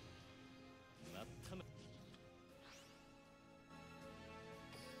 나타나.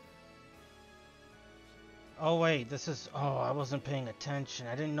 Oh wait, this is... Oh, I wasn't paying attention.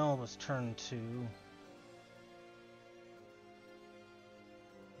 I didn't know it was turn 2.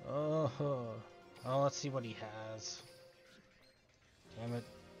 Oh, oh, let's see what he has. Damn it.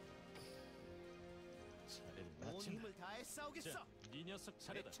 차례를 온 마친다. 힘을 다해 싸우겠어. 자, 네 녀석 내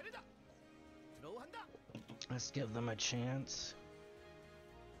차례다. 차례다. 들어한다. Let's give them a chance.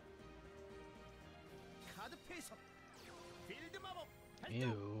 카드 페이서. 필드 마법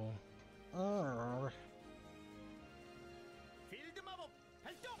발동. Ew. 필드 마법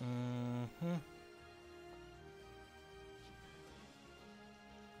발동. Mm-hmm.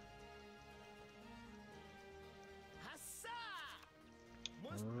 아싸.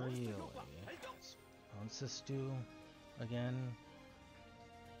 몬스터 효과 Really? 발동. What's this do again?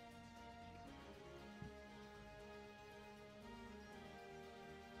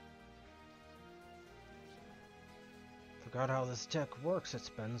 Forgot how this deck works, it's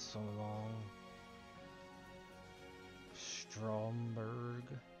been so long. Stromberg.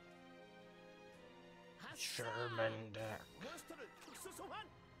 아싸. Sherman deck. 몬스터를 특수 소환.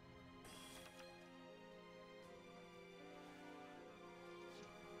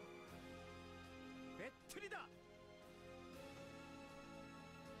 배틀이다.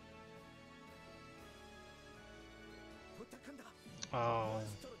 부탁한다. Oh.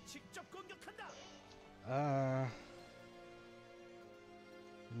 몬스터로 직접 공격한다.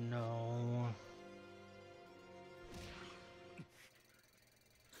 No.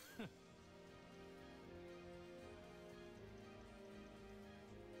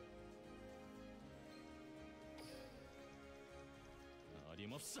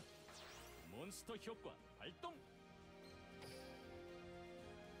 어림없어. 몬스터 효과 발동.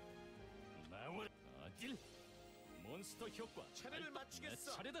 나와라. 어딜? 몬스터 효과 차례를 발동.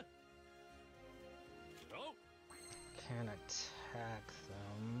 마치겠어. 내 차례다. 들어. Can't attack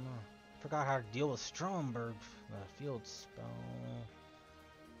them. Forgot how to deal with Stromberg, the field spell.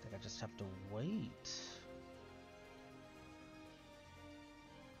 I think I just have to wait.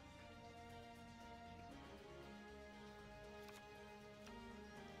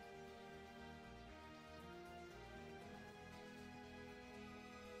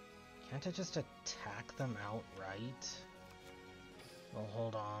 Can't I just attack them outright? Well,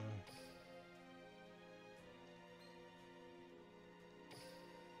 hold on.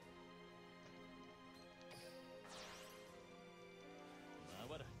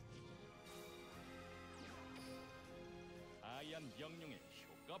 나와라. 하얀 영웅의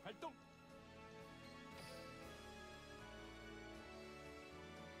효과 발동.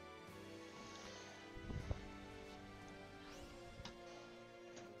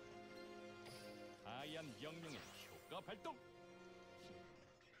 하얀 영웅의 효과 발동.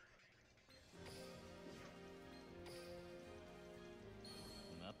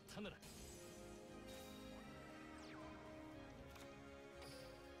 나타나라.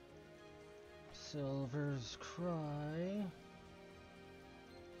 Silver's Cry.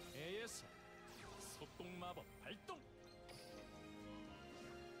 AS 소똥 마법 발동.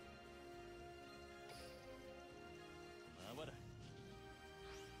 나와라.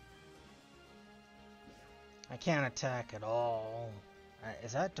 I can't attack at all.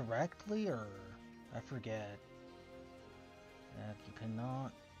 Is that directly or I forget? You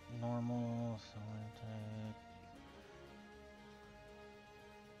cannot normal attack.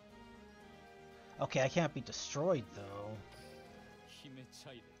 Okay, I can't be destroyed though. 힘의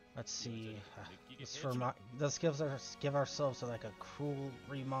차이를 Let's see. 느끼게 This gives us give ourselves like a cruel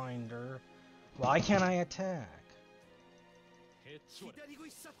reminder. Why can't I attack? 해치워라. 기다리고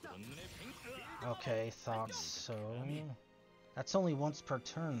있었다. 본능의 팽. Okay, thought so. That's only once per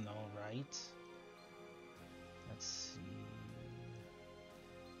turn though, right? Let's see.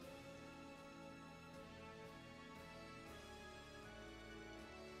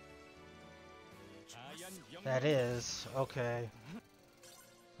 That is okay.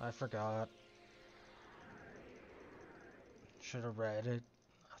 I forgot. Should have read it.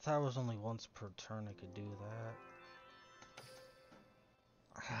 I thought it was only once per turn I could do that.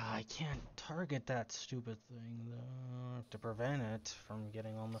 I can't target that stupid thing though, to prevent it from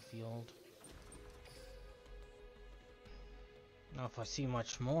getting on the field. Now if I see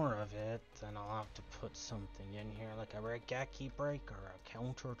much more of it, then I'll have to put something in here, like a Regaki break or a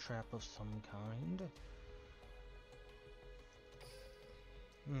counter trap of some kind.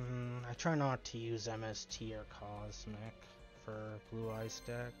 I try not to use MST or Cosmic for Blue Eyes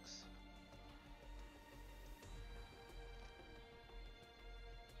decks.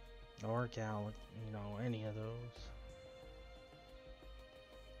 Or Gal, you know, any of those.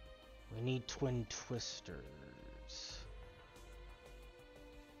 We need Twin Twisters.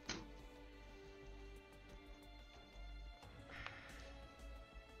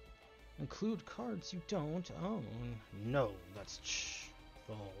 Include cards you don't own. No, that's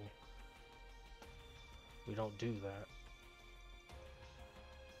bull. We don't do that.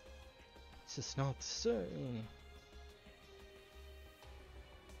 It's just not the same.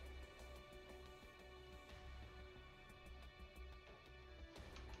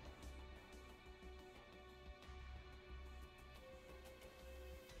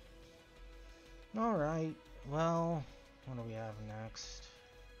 Alright, well, what do we have next?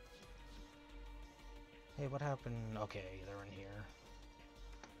 Hey, what happened? Okay, they're in here.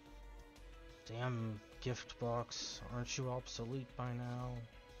 Damn gift box, aren't you obsolete by now?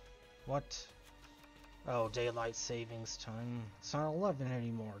 What? Oh, daylight savings time. It's not 11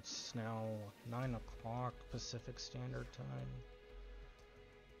 anymore, it's now 9 o'clock Pacific Standard Time.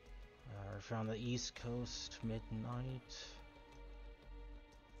 We're from the East Coast, midnight.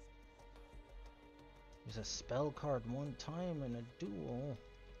 Use a spell card one time in a duel.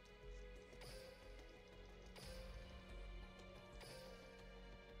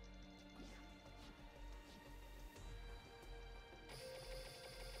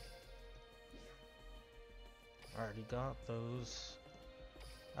 Already got those.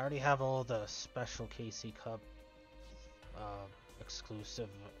 I already have all the special KC Cup exclusive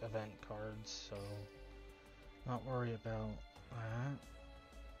event cards, so not worry about that.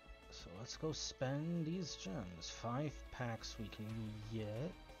 So let's go spend these gems. 5 packs we can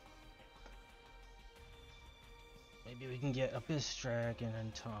get. Maybe we can get Abyss Dragon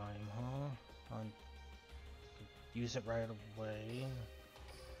in time, huh? Use it right away.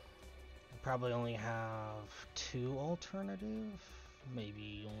 Probably only have 2 alternative.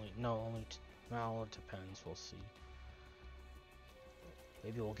 Maybe only well, it depends. We'll see.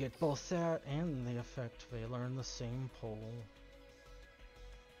 Maybe we'll get both that and the effect Veiler in the same pull.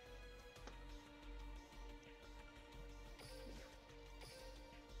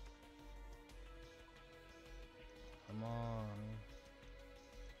 Come on.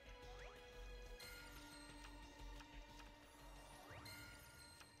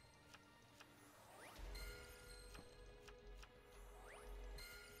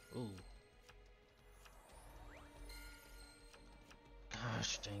 Ooh.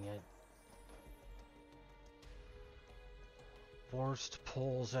 Gosh dang it. Worst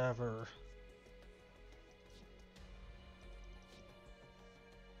pulls ever.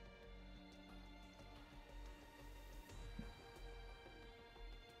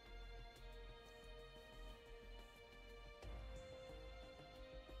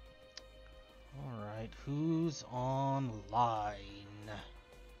 Alright, who's online?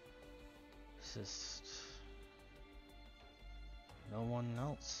 Just no one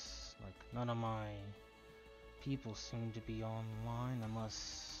else. Like, none of my people seem to be online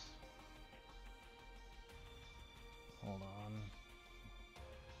unless... Hold on.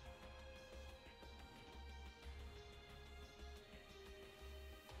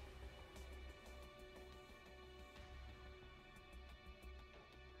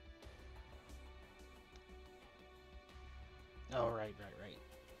 Oh, right.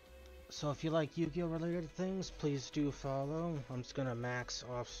 So if you like Yu-Gi-Oh related things, please do follow. I'm just gonna max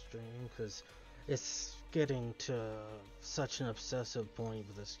off stream because it's getting to such an obsessive point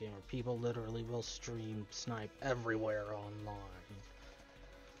with this game where people literally will stream snipe everywhere online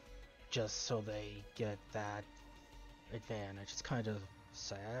just so they get that advantage. It's kind of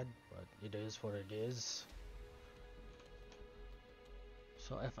sad, but it is what it is.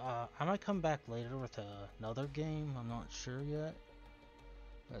 So if I might come back later with another game, I'm not sure yet.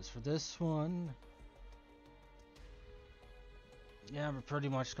 As for this one, Yeah, we pretty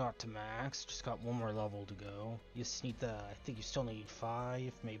much got to max. Just got one more level to go. You just need the. I think you still need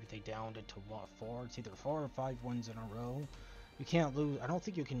 5. Maybe they downed it to what, 4? It's either 4 or 5 wins in a row. You can't lose. I don't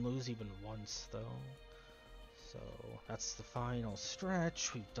think you can lose even once though. So that's the final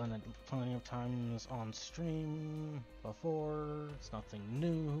stretch. We've done it plenty of times on stream before. It's nothing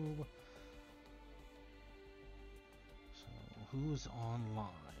new. So who's online?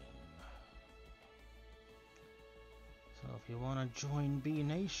 So if you want to join B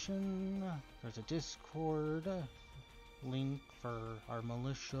Nation, there's a Discord link for our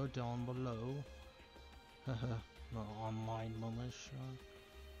militia down below. The online militia.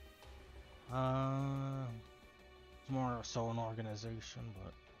 It's more so an organization,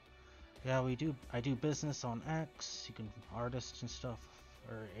 but yeah, I do business on X. You can artists and stuff,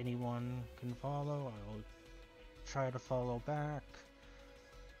 or anyone can follow. I'll try to follow back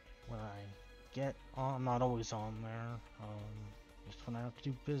when I get on. I'm not always on there. Just when I have to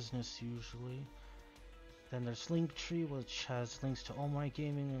do business usually. Then there's Linktree, which has links to all my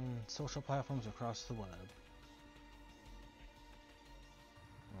gaming and social platforms across the web.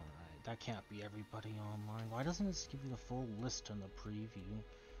 Alright, that can't be everybody online. Why doesn't it give you the full list in the preview?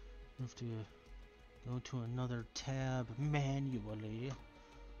 You have to go to another tab manually.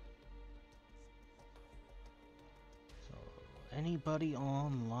 So, anybody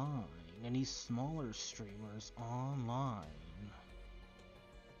online? Any smaller streamers online?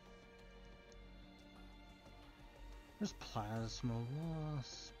 There's Plasma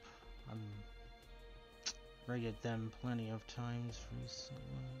Wasp. Raided them plenty of times recently.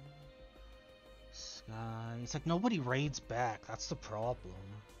 Sky. It's like nobody raids back. That's the problem.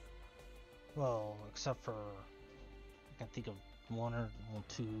 Well, except for I can think of 1 or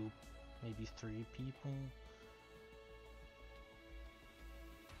 2, maybe 3 people.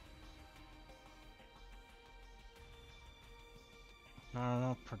 Not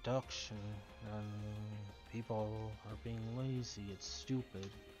enough production, and people are being lazy. It's stupid.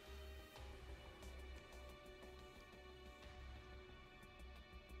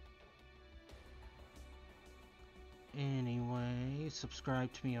 Anyway,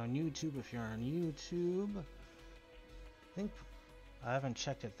 subscribe to me on YouTube if you're on YouTube. I think I haven't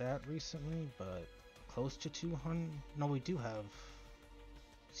checked it that recently, but close to 200. No, we do have.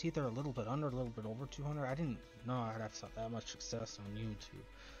 It's either a little bit under, a little bit over 200. I didn't know I'd have that much success on YouTube.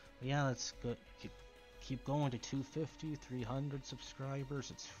 But yeah, that's good. Keep going to 250, 300 subscribers.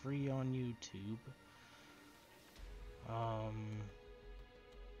 It's free on YouTube.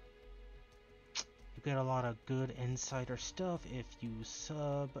 You get a lot of good insider stuff if you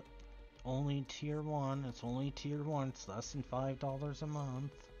sub. Only tier 1. It's only tier 1. It's less than $5 a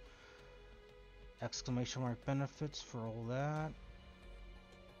month. Exclamation mark benefits for all that.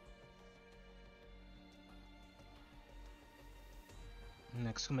 And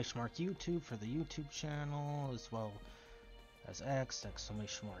exclamation mark YouTube for the YouTube channel, as well as X,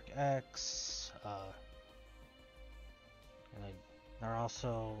 exclamation mark X. And they're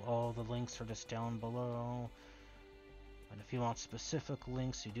also, all the links are just down below. And if you want specific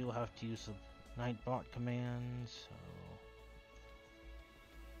links, you do have to use the Nightbot command. So.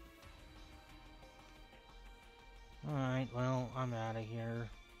 Alright, well, I'm out of here.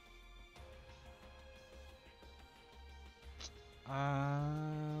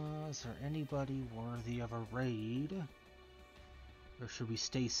 Is there anybody worthy of a raid? Or should we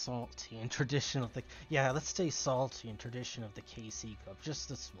stay salty in tradition of the... Yeah, let's stay salty in tradition of the KC Cup, just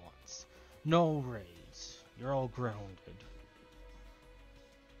this once. No raids. You're all grounded.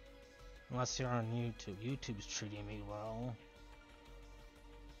 Unless you're on YouTube. YouTube's treating me well.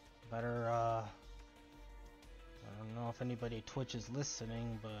 Better, I don't know if anybody at Twitch is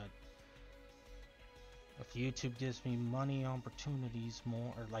listening, but... If YouTube gives me money opportunities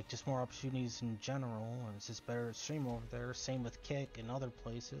more, or like just more opportunities in general, and it's just better to stream over there. Same with Kick and other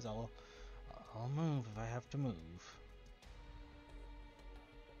places. I'll move if I have to move.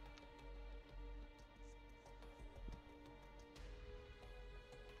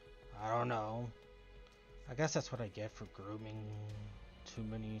 I don't know. I guess that's what I get for grooming too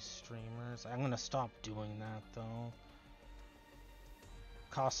many streamers. I'm gonna stop doing that though.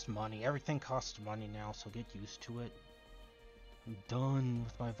 Costs money. Everything costs money now, so get used to it. I'm done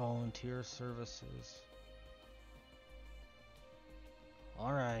with my volunteer services.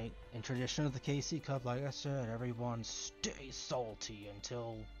 Alright, in tradition of the KC Cup, like I said, everyone stay salty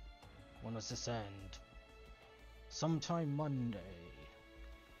until... When does this end? Sometime Monday.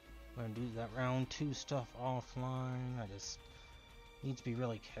 I'm gonna do that round 2 stuff offline. I just need to be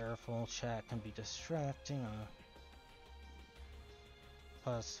really careful. Chat can be distracting.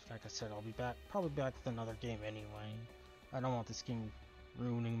 Plus, like I said, I'll be back, probably back with another game anyway. I don't want this game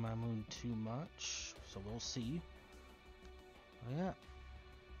ruining my mood too much, so we'll see. But yeah.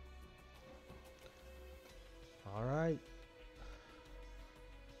 Alright.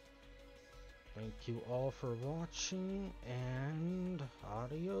 Thank you all for watching, and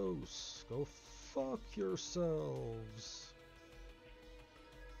adios. Go fuck yourselves.